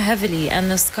raining heavily and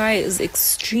the sky is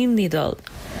extremely dull.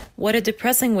 What a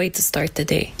depressing way to start the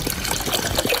day.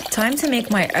 Time to make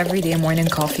my everyday morning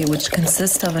coffee, which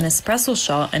consists of an espresso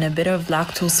shot and a bit of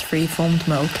lactose-free foamed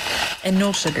milk and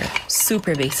no sugar.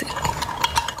 Super basic.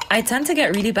 I tend to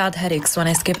get really bad headaches when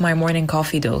I skip my morning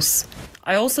coffee dose.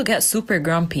 I also get super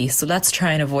grumpy, so let's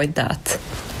try and avoid that.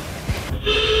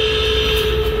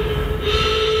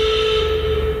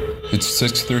 It's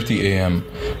 6:30 a.m.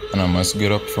 and I must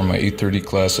get up for my 8:30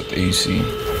 class at the AC.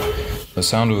 The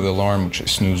sound of the alarm, which I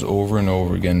snooze over and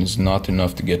over again, is not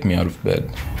enough to get me out of bed.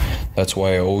 That's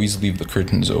why I always leave the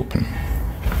curtains open.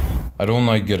 I don't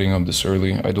like getting up this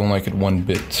early. I don't like it one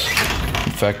bit.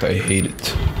 In fact, I hate it.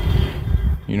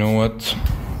 You know what?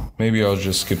 Maybe I'll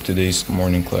just skip today's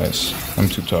morning class. I'm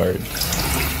too tired.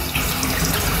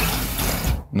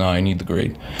 Nah, I need the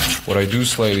grade. What I do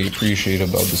slightly appreciate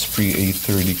about this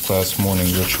pre-8:30 class morning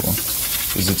ritual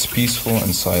is it's peaceful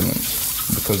and silent,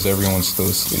 because everyone's still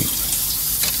asleep.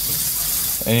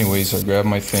 Anyways, I grab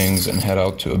my things and head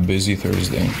out to a busy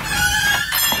Thursday.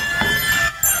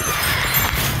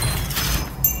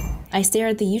 I stare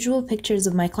at the usual pictures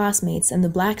of my classmates and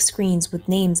the black screens with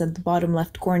names at the bottom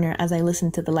left corner as I listen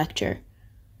to the lecture.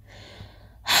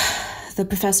 The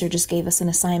professor just gave us an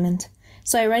assignment,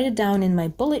 so I write it down in my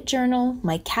bullet journal,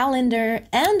 my calendar,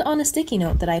 and on a sticky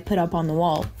note that I put up on the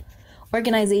wall.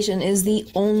 Organization is the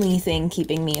only thing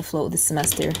keeping me afloat this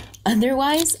semester.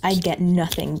 Otherwise, I'd get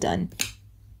nothing done.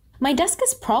 My desk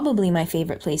is probably my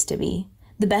favorite place to be.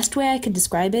 The best way I could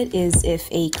describe it is if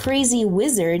a crazy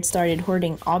wizard started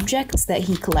hoarding objects that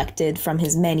he collected from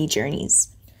his many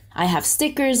journeys. I have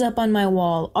stickers up on my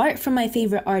wall, art from my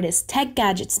favorite artists, tech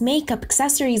gadgets, makeup,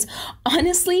 accessories.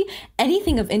 Honestly,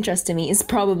 anything of interest to me is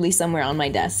probably somewhere on my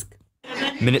desk.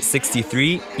 Minute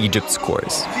 63, Egypt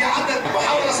scores.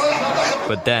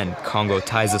 But then, Congo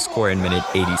ties the score in minute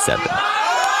 87.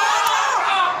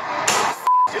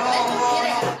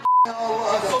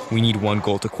 We need one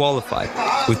goal to qualify.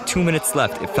 With 2 minutes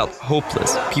left, it felt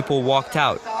hopeless. People walked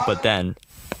out. But then,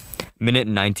 minute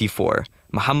 94,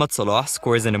 Mohamed Salah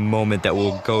scores in a moment that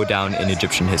will go down in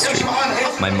Egyptian history.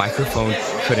 My microphone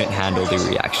couldn't handle the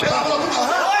reaction.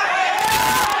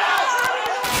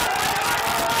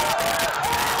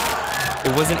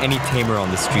 It wasn't any tamer on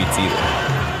the streets either.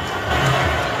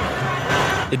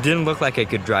 It didn't look like I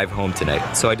could drive home tonight,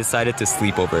 so I decided to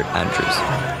sleep over at Andrew's.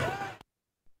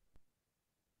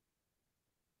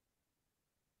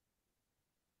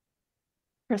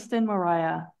 Kristen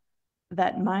Mariah,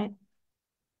 that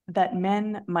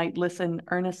men might listen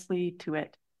earnestly to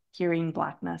it, hearing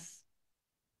blackness.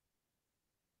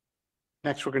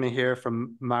 Next, we're going to hear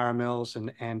from Mara Mills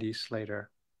and Andy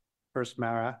Slater. First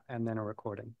Mara, and then a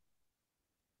recording.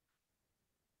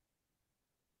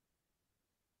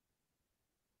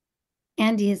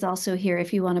 Andy is also here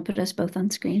if you want to put us both on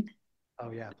screen.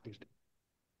 Oh, yeah, please do.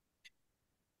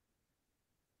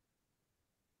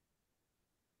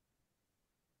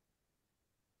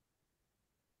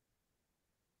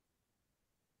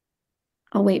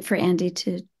 I'll wait for Andy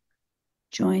to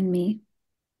join me.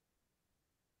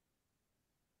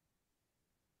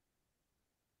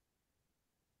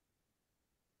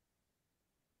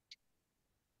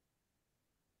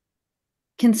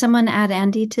 Can someone add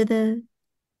Andy to the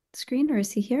screen, or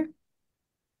is he here?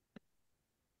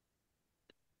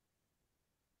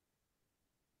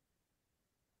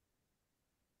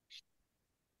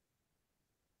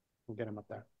 We'll get him up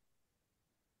there.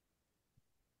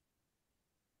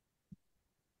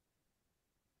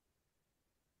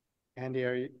 Andy,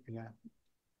 are you, yeah.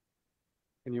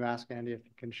 Can you ask Andy if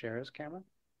he can share his camera?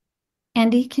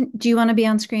 Andy, do you want to be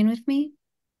on screen with me?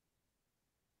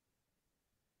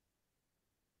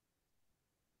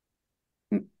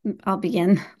 I'll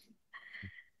begin.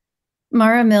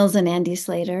 Mara Mills and Andy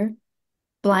Slater,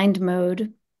 Blind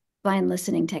Mode, Blind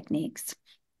Listening Techniques.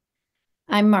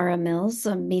 I'm Mara Mills,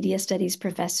 a media studies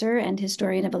professor and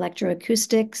historian of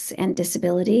electroacoustics and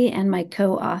disability, and my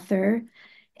co-author,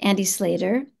 Andy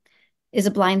Slater, is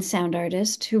a blind sound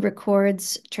artist who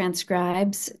records,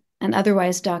 transcribes, and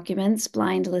otherwise documents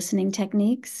blind listening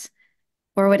techniques,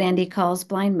 or what Andy calls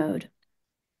blind mode.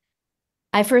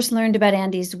 I first learned about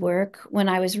Andy's work when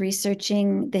I was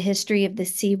researching the history of the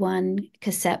C1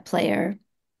 cassette player.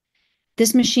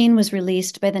 This machine was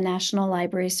released by the National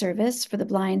Library Service for the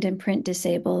Blind and Print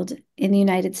Disabled in the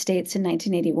United States in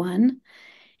 1981,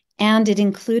 and it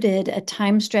included a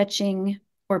time-stretching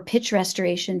or pitch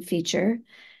restoration feature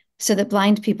so that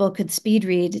blind people could speed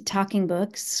read talking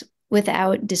books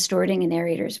without distorting a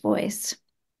narrator's voice.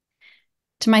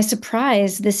 To my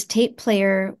surprise, this tape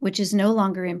player, which is no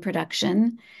longer in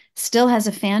production, still has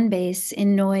a fan base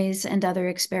in noise and other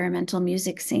experimental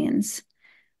music scenes.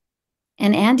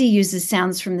 And Andy uses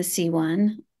sounds from the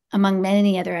C1, among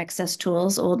many other excess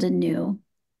tools, old and new,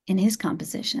 in his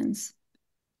compositions.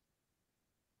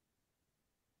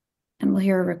 And we'll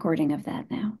hear a recording of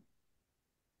that now.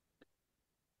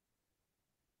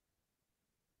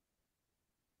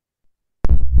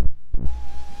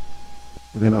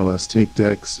 NLS tape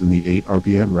decks and the 8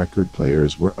 RPM record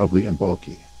players were ugly and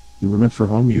bulky. They were meant for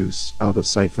home use, out of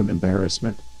sight from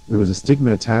embarrassment. There was a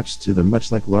stigma attached to them,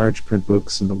 much like large print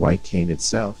books and the white cane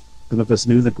itself. None of us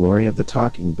knew the glory of the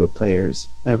talking book players.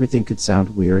 Everything could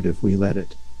sound weird if we let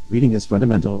it. Reading is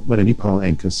fundamental, but any Paul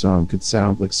Anka song could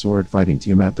sound like sword fighting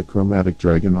Tiamat the chromatic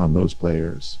dragon on those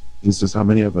players. This is how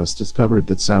many of us discovered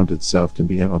that sound itself can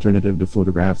be an alternative to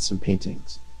photographs and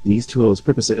paintings. These tools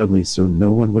purposely ugly so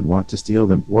no one would want to steal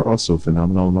them were also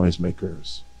phenomenal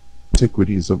noisemakers.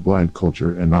 Antiquities of blind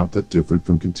culture and not that different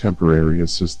from contemporary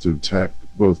assistive tech.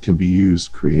 Both can be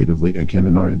used creatively and can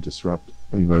annoy and disrupt.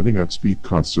 By letting us speak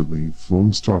constantly,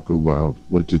 phones talk aloud,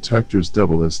 like detectors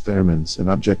double as theremins, and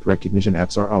object recognition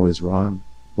apps are always wrong.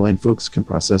 Blind folks can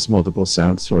process multiple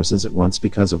sound sources at once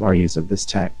because of our use of this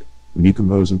tech. When you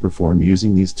compose and perform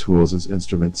using these tools as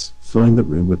instruments, filling the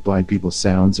room with blind people's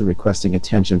sounds and requesting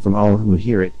attention from all who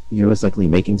hear it, you're most likely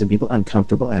making some people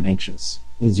uncomfortable and anxious.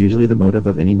 It's usually the motive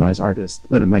of any noise artist,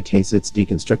 but in my case it's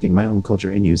deconstructing my own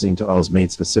culture and using tools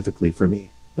made specifically for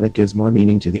me. But it gives more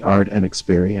meaning to the art and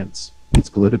experience. It's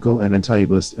political and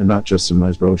anti-ableist and not just some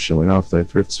nice bro showing off their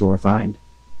thrift store find.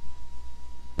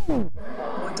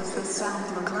 What does this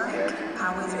sound look like?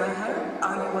 How is my hair?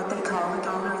 Are you what they call a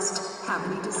colorist? How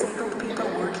many disabled people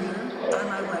work here? Am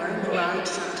I wearing the right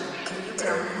shirt? Can you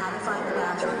tell me how to find the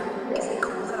bathroom? Is it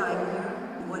cool that I'm here?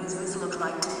 What does this look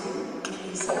like to you? Can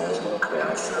you see it? I'm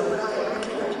not sure what I am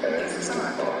looking at. Is this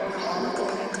art? Will all of the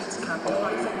paintings come to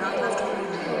life and not have to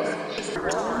relive? Is it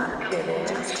Torah? Can you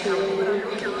just tell me what I'm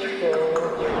looking at?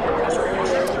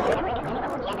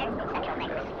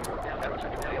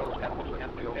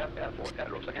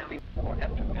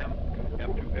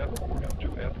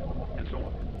 And so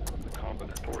on. The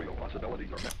combinatorial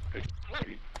possibilities are met.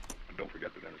 And don't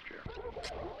forget the dentist chair.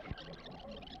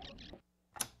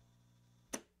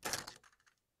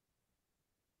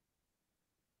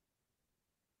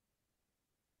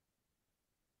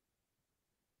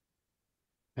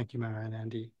 Thank you, Mara and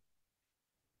Andy.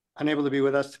 Unable to be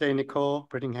with us today, Nicole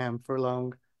Brittingham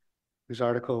Furlong, whose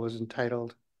article was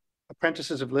entitled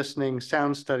Apprentices of Listening,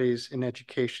 Sound Studies in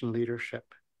Education Leadership.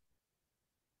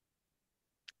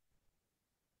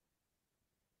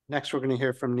 Next, we're going to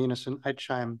hear from Nina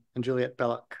Eichheim and Juliet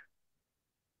Belloc.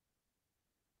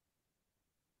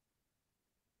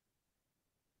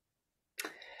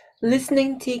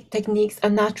 Listening techniques are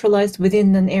naturalized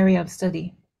within an area of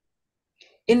study.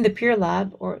 In the Peer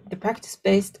Lab, or the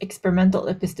Practice-Based Experimental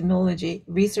Epistemology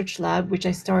Research Lab, which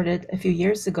I started a few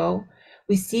years ago,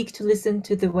 we seek to listen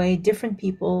to the way different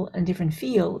people and different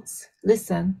fields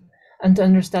listen, and to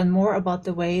understand more about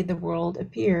the way the world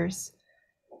appears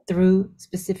through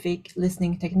specific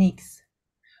listening techniques.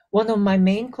 One of my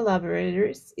main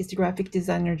collaborators is the graphic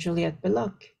designer Juliet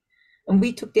Belloc, and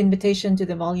we took the invitation to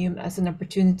the volume as an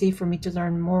opportunity for me to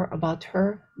learn more about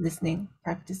her listening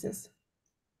practices.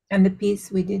 And the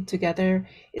piece we did together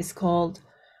is called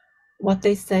What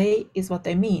They Say is What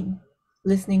They Mean,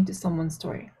 Listening to Someone's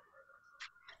Story.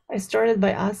 I started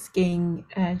by asking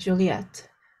Juliet,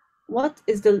 what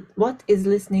is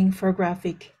listening for a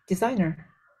graphic designer?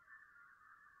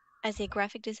 As a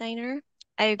graphic designer,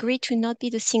 I agree to not be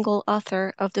the single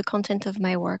author of the content of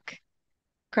my work.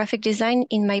 Graphic design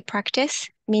in my practice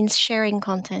means sharing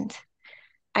content.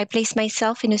 I place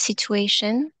myself in a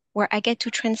situation where I get to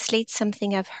translate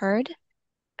something I've heard,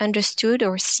 understood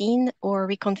or seen or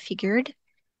reconfigured.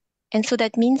 And so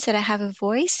that means that I have a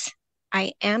voice.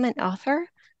 I am an author,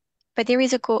 but there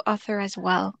is a co-author as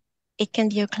well. It can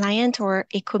be a client or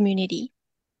a community.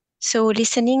 So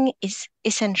listening is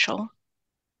essential.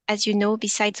 As you know,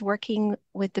 besides working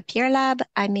with the Peer Lab,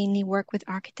 I mainly work with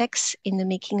architects in the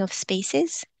making of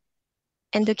spaces.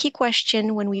 And the key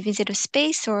question when we visit a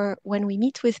space or when we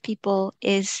meet with people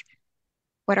is,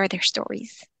 what are their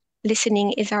stories?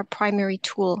 Listening is our primary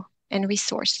tool and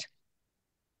resource.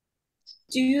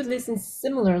 Do you listen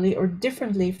similarly or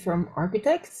differently from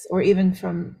architects or even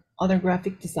from other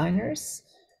graphic designers?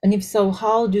 And if so,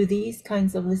 how do these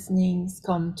kinds of listenings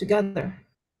come together?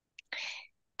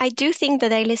 I do think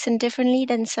that I listen differently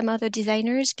than some other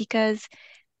designers because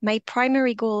my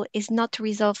primary goal is not to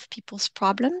resolve people's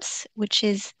problems, which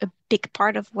is a big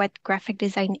part of what graphic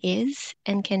design is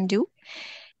and can do.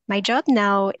 My job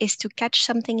now is to catch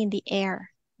something in the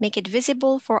air, make it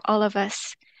visible for all of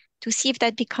us, to see if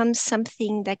that becomes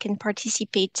something that can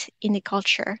participate in a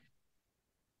culture,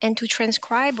 and to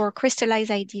transcribe or crystallize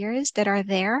ideas that are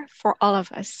there for all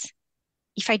of us.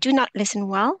 If I do not listen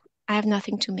well, I have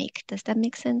nothing to make. Does that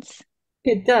make sense?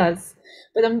 It does,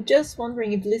 but I'm just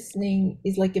wondering if listening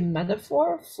is like a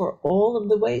metaphor for all of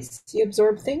the ways you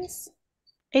absorb things?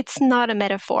 It's not a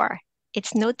metaphor.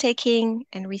 It's note-taking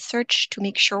and research to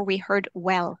make sure we heard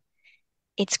well.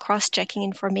 It's cross-checking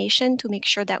information to make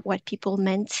sure that what people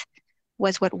meant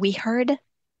was what we heard.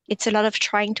 It's a lot of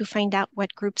trying to find out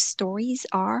what group stories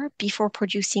are before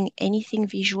producing anything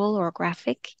visual or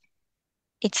graphic.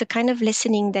 It's a kind of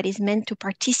listening that is meant to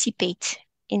participate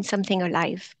in something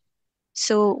alive.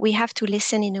 So we have to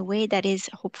listen in a way that is,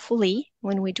 hopefully,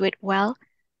 when we do it well,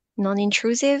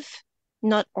 non-intrusive,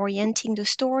 not orienting the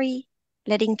story,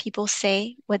 letting people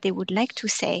say what they would like to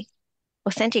say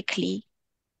authentically,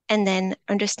 and then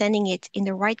understanding it in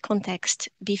the right context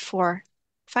before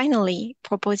finally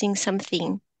proposing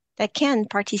something that can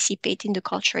participate in the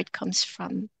culture it comes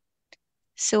from.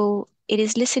 So it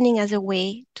is listening as a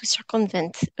way to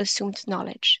circumvent assumed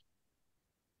knowledge.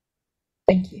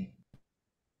 Thank you.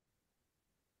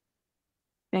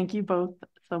 Thank you both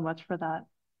so much for that.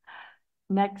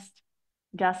 Next,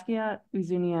 Gaskia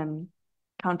Uzunian,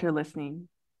 counter listening.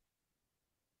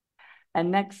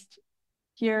 And next,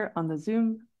 here on the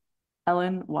Zoom,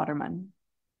 Ellen Waterman.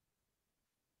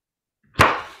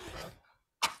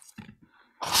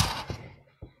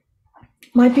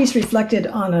 My piece reflected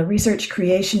on a research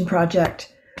creation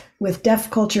project with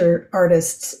deaf culture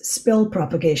artists Spill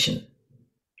Propagation.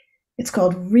 It's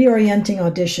called Reorienting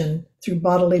Audition Through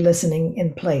Bodily Listening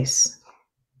in Place.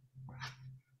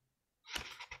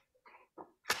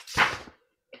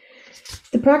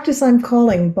 The practice I'm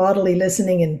calling bodily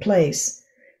listening in place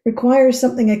requires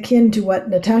something akin to what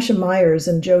Natasha Myers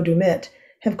and Joe Dumit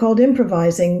have called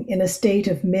improvising in a state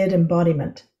of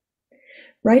mid-embodiment.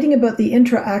 Writing about the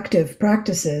interactive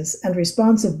practices and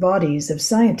responsive bodies of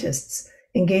scientists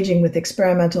engaging with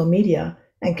experimental media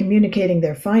and communicating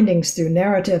their findings through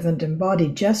narrative and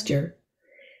embodied gesture,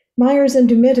 Myers and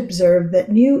Dumit observed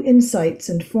that new insights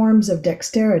and forms of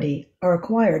dexterity are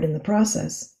acquired in the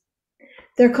process.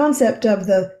 Their concept of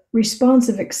the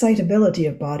responsive excitability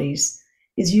of bodies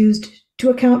is used to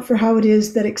account for how it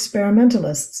is that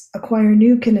experimentalists acquire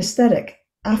new kinesthetic,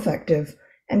 affective,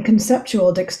 and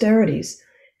conceptual dexterities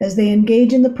as they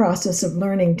engage in the process of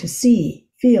learning to see,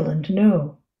 feel, and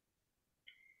know.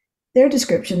 Their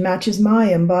description matches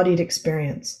my embodied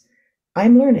experience.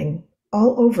 I'm learning,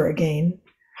 all over again,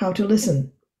 how to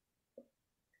listen.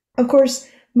 Of course,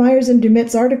 Myers and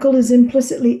Dumit's article is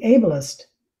implicitly ableist.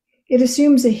 It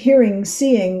assumes a hearing,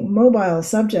 seeing, mobile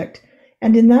subject,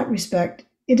 and in that respect,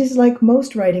 it is like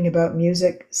most writing about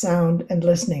music, sound, and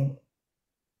listening.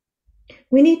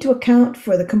 We need to account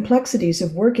for the complexities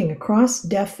of working across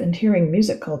deaf and hearing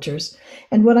music cultures,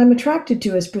 and what I'm attracted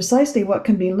to is precisely what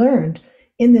can be learned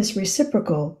in this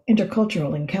reciprocal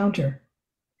intercultural encounter.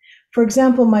 For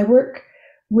example, my work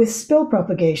with spill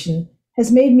propagation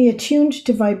has made me attuned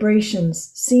to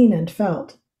vibrations seen and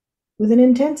felt, with an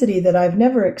intensity that I've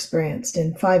never experienced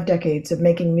in 5 decades of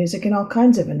making music in all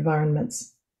kinds of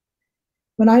environments.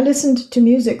 When I listened to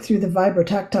music through the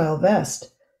vibrotactile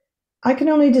vest, I can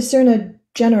only discern a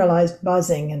generalized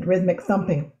buzzing and rhythmic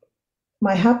thumping.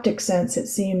 My haptic sense, it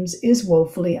seems, is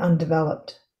woefully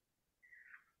undeveloped.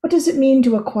 What does it mean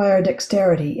to acquire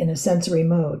dexterity in a sensory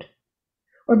mode?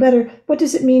 Or better, what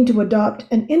does it mean to adopt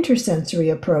an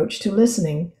intersensory approach to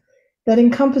listening that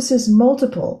encompasses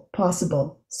multiple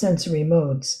possible sensory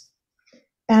modes?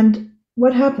 And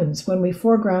what happens when we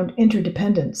foreground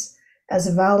interdependence as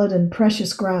a valid and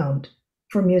precious ground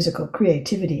for musical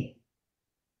creativity?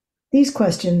 These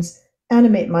questions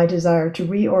animate my desire to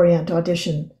reorient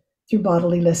audition through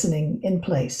bodily listening in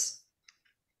place.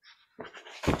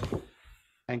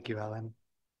 Thank you, Ellen.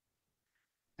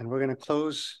 And we're going to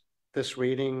close this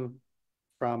reading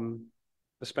from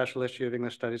the special issue of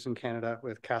English Studies in Canada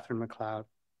with Catherine McLeod,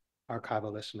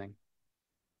 Archival Listening.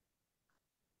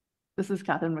 This is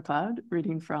Catherine McLeod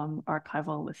reading from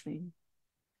Archival Listening.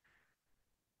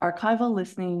 Archival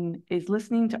listening is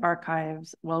listening to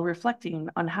archives while reflecting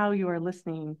on how you are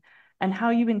listening and how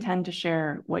you intend to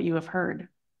share what you have heard.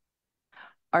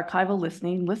 Archival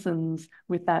listening listens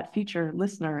with that future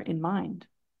listener in mind.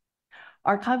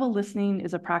 Archival listening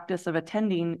is a practice of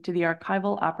attending to the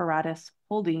archival apparatus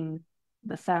holding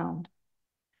the sound.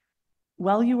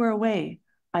 While you were away,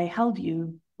 I held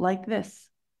you like this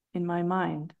in my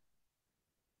mind.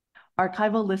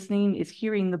 Archival listening is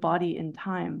hearing the body in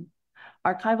time.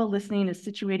 Archival listening is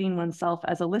situating oneself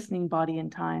as a listening body in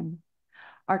time.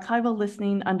 Archival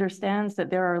listening understands that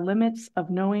there are limits of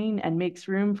knowing and makes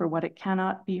room for what it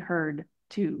cannot be heard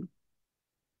too.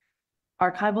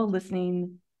 Archival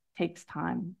listening takes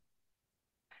time.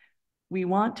 We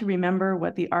want to remember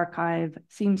what the archive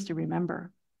seems to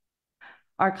remember.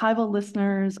 Archival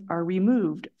listeners are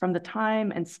removed from the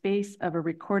time and space of a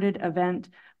recorded event,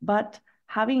 but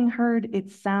having heard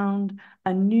its sound,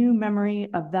 a new memory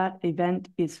of that event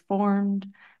is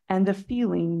formed, and the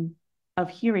feeling of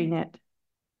hearing it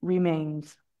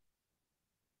remains.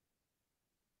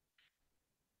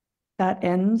 That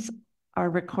ends our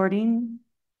recording.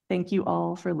 Thank you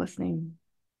all for listening.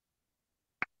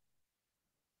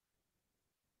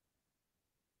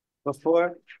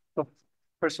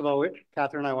 First of all,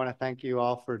 Catherine, I want to thank you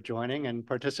all for joining and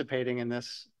participating in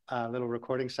this little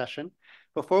recording session.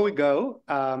 Before we go,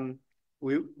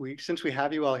 since we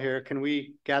have you all here, can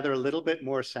we gather a little bit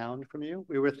more sound from you?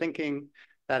 We were thinking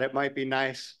that it might be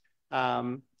nice,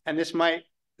 and this might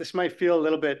feel a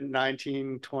little bit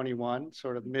 1921,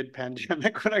 sort of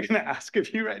mid-pandemic, what I'm going to ask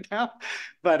of you right now.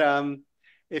 But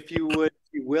if you would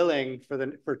be willing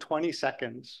for 20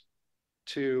 seconds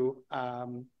to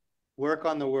work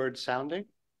on the word sounding.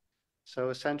 So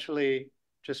essentially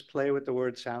just play with the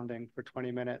word sounding for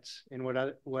 20 minutes in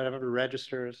whatever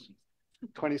registers.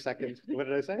 20 seconds. What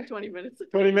did I say? 20 minutes.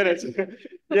 20 minutes.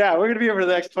 Yeah, we're going to be over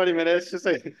the next 20 minutes. Just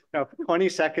like 20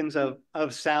 seconds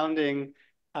of sounding.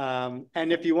 And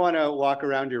if you want to walk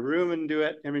around your room and do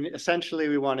it, I mean, essentially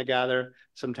we want to gather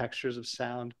some textures of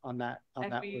sound on that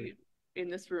word. In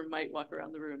this room might walk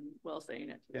around the room while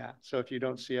saying it. Yeah, so if you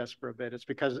don't see us for a bit, it's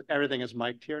because everything is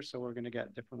mic'd here, so we're going to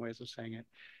get different ways of saying it.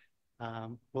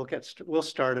 We'll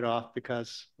start it off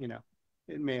because, you know,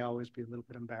 it may always be a little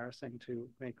bit embarrassing to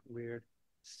make weird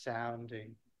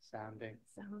sounding. Sounding.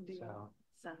 Sounding.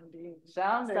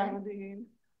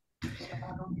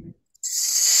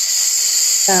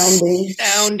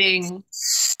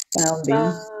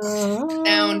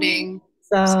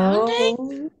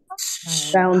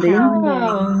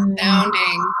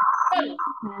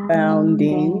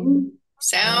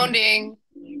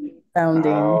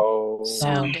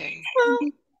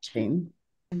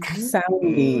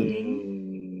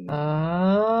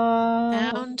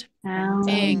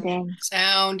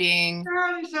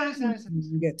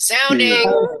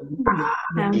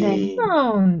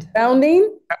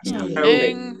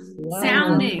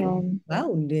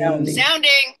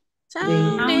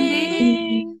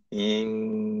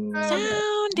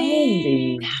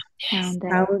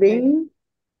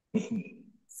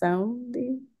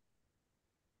 Sounding.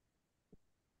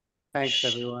 Thanks,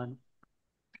 everyone.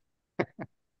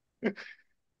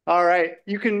 All right,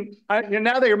 you can,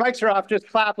 now that your mics are off, just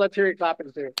clap. Let's hear you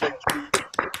clapping too. Thanks,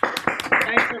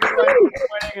 everyone, for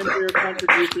joining and for your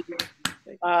contribution.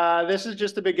 This is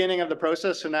just the beginning of the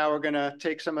process. So now we're going to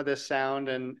take some of this sound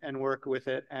and work with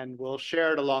it, and we'll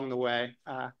share it along the way,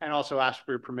 and also ask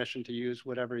for your permission to use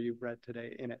whatever you've read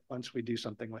today in it once we do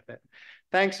something with it.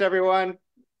 Thanks, everyone.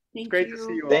 It's great to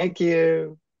see you all. Thank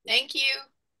you. Thank you.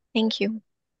 Thank you.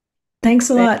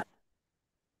 Thanks a lot.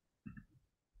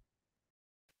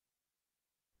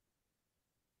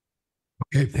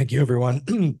 Okay, thank you,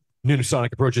 everyone. New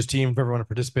Sonic Approaches team, for everyone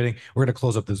participating. We're going to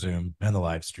close up the Zoom and the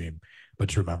live stream, but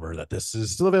to remember that this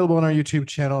is still available on our YouTube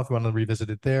channel if you want to revisit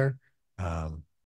it there.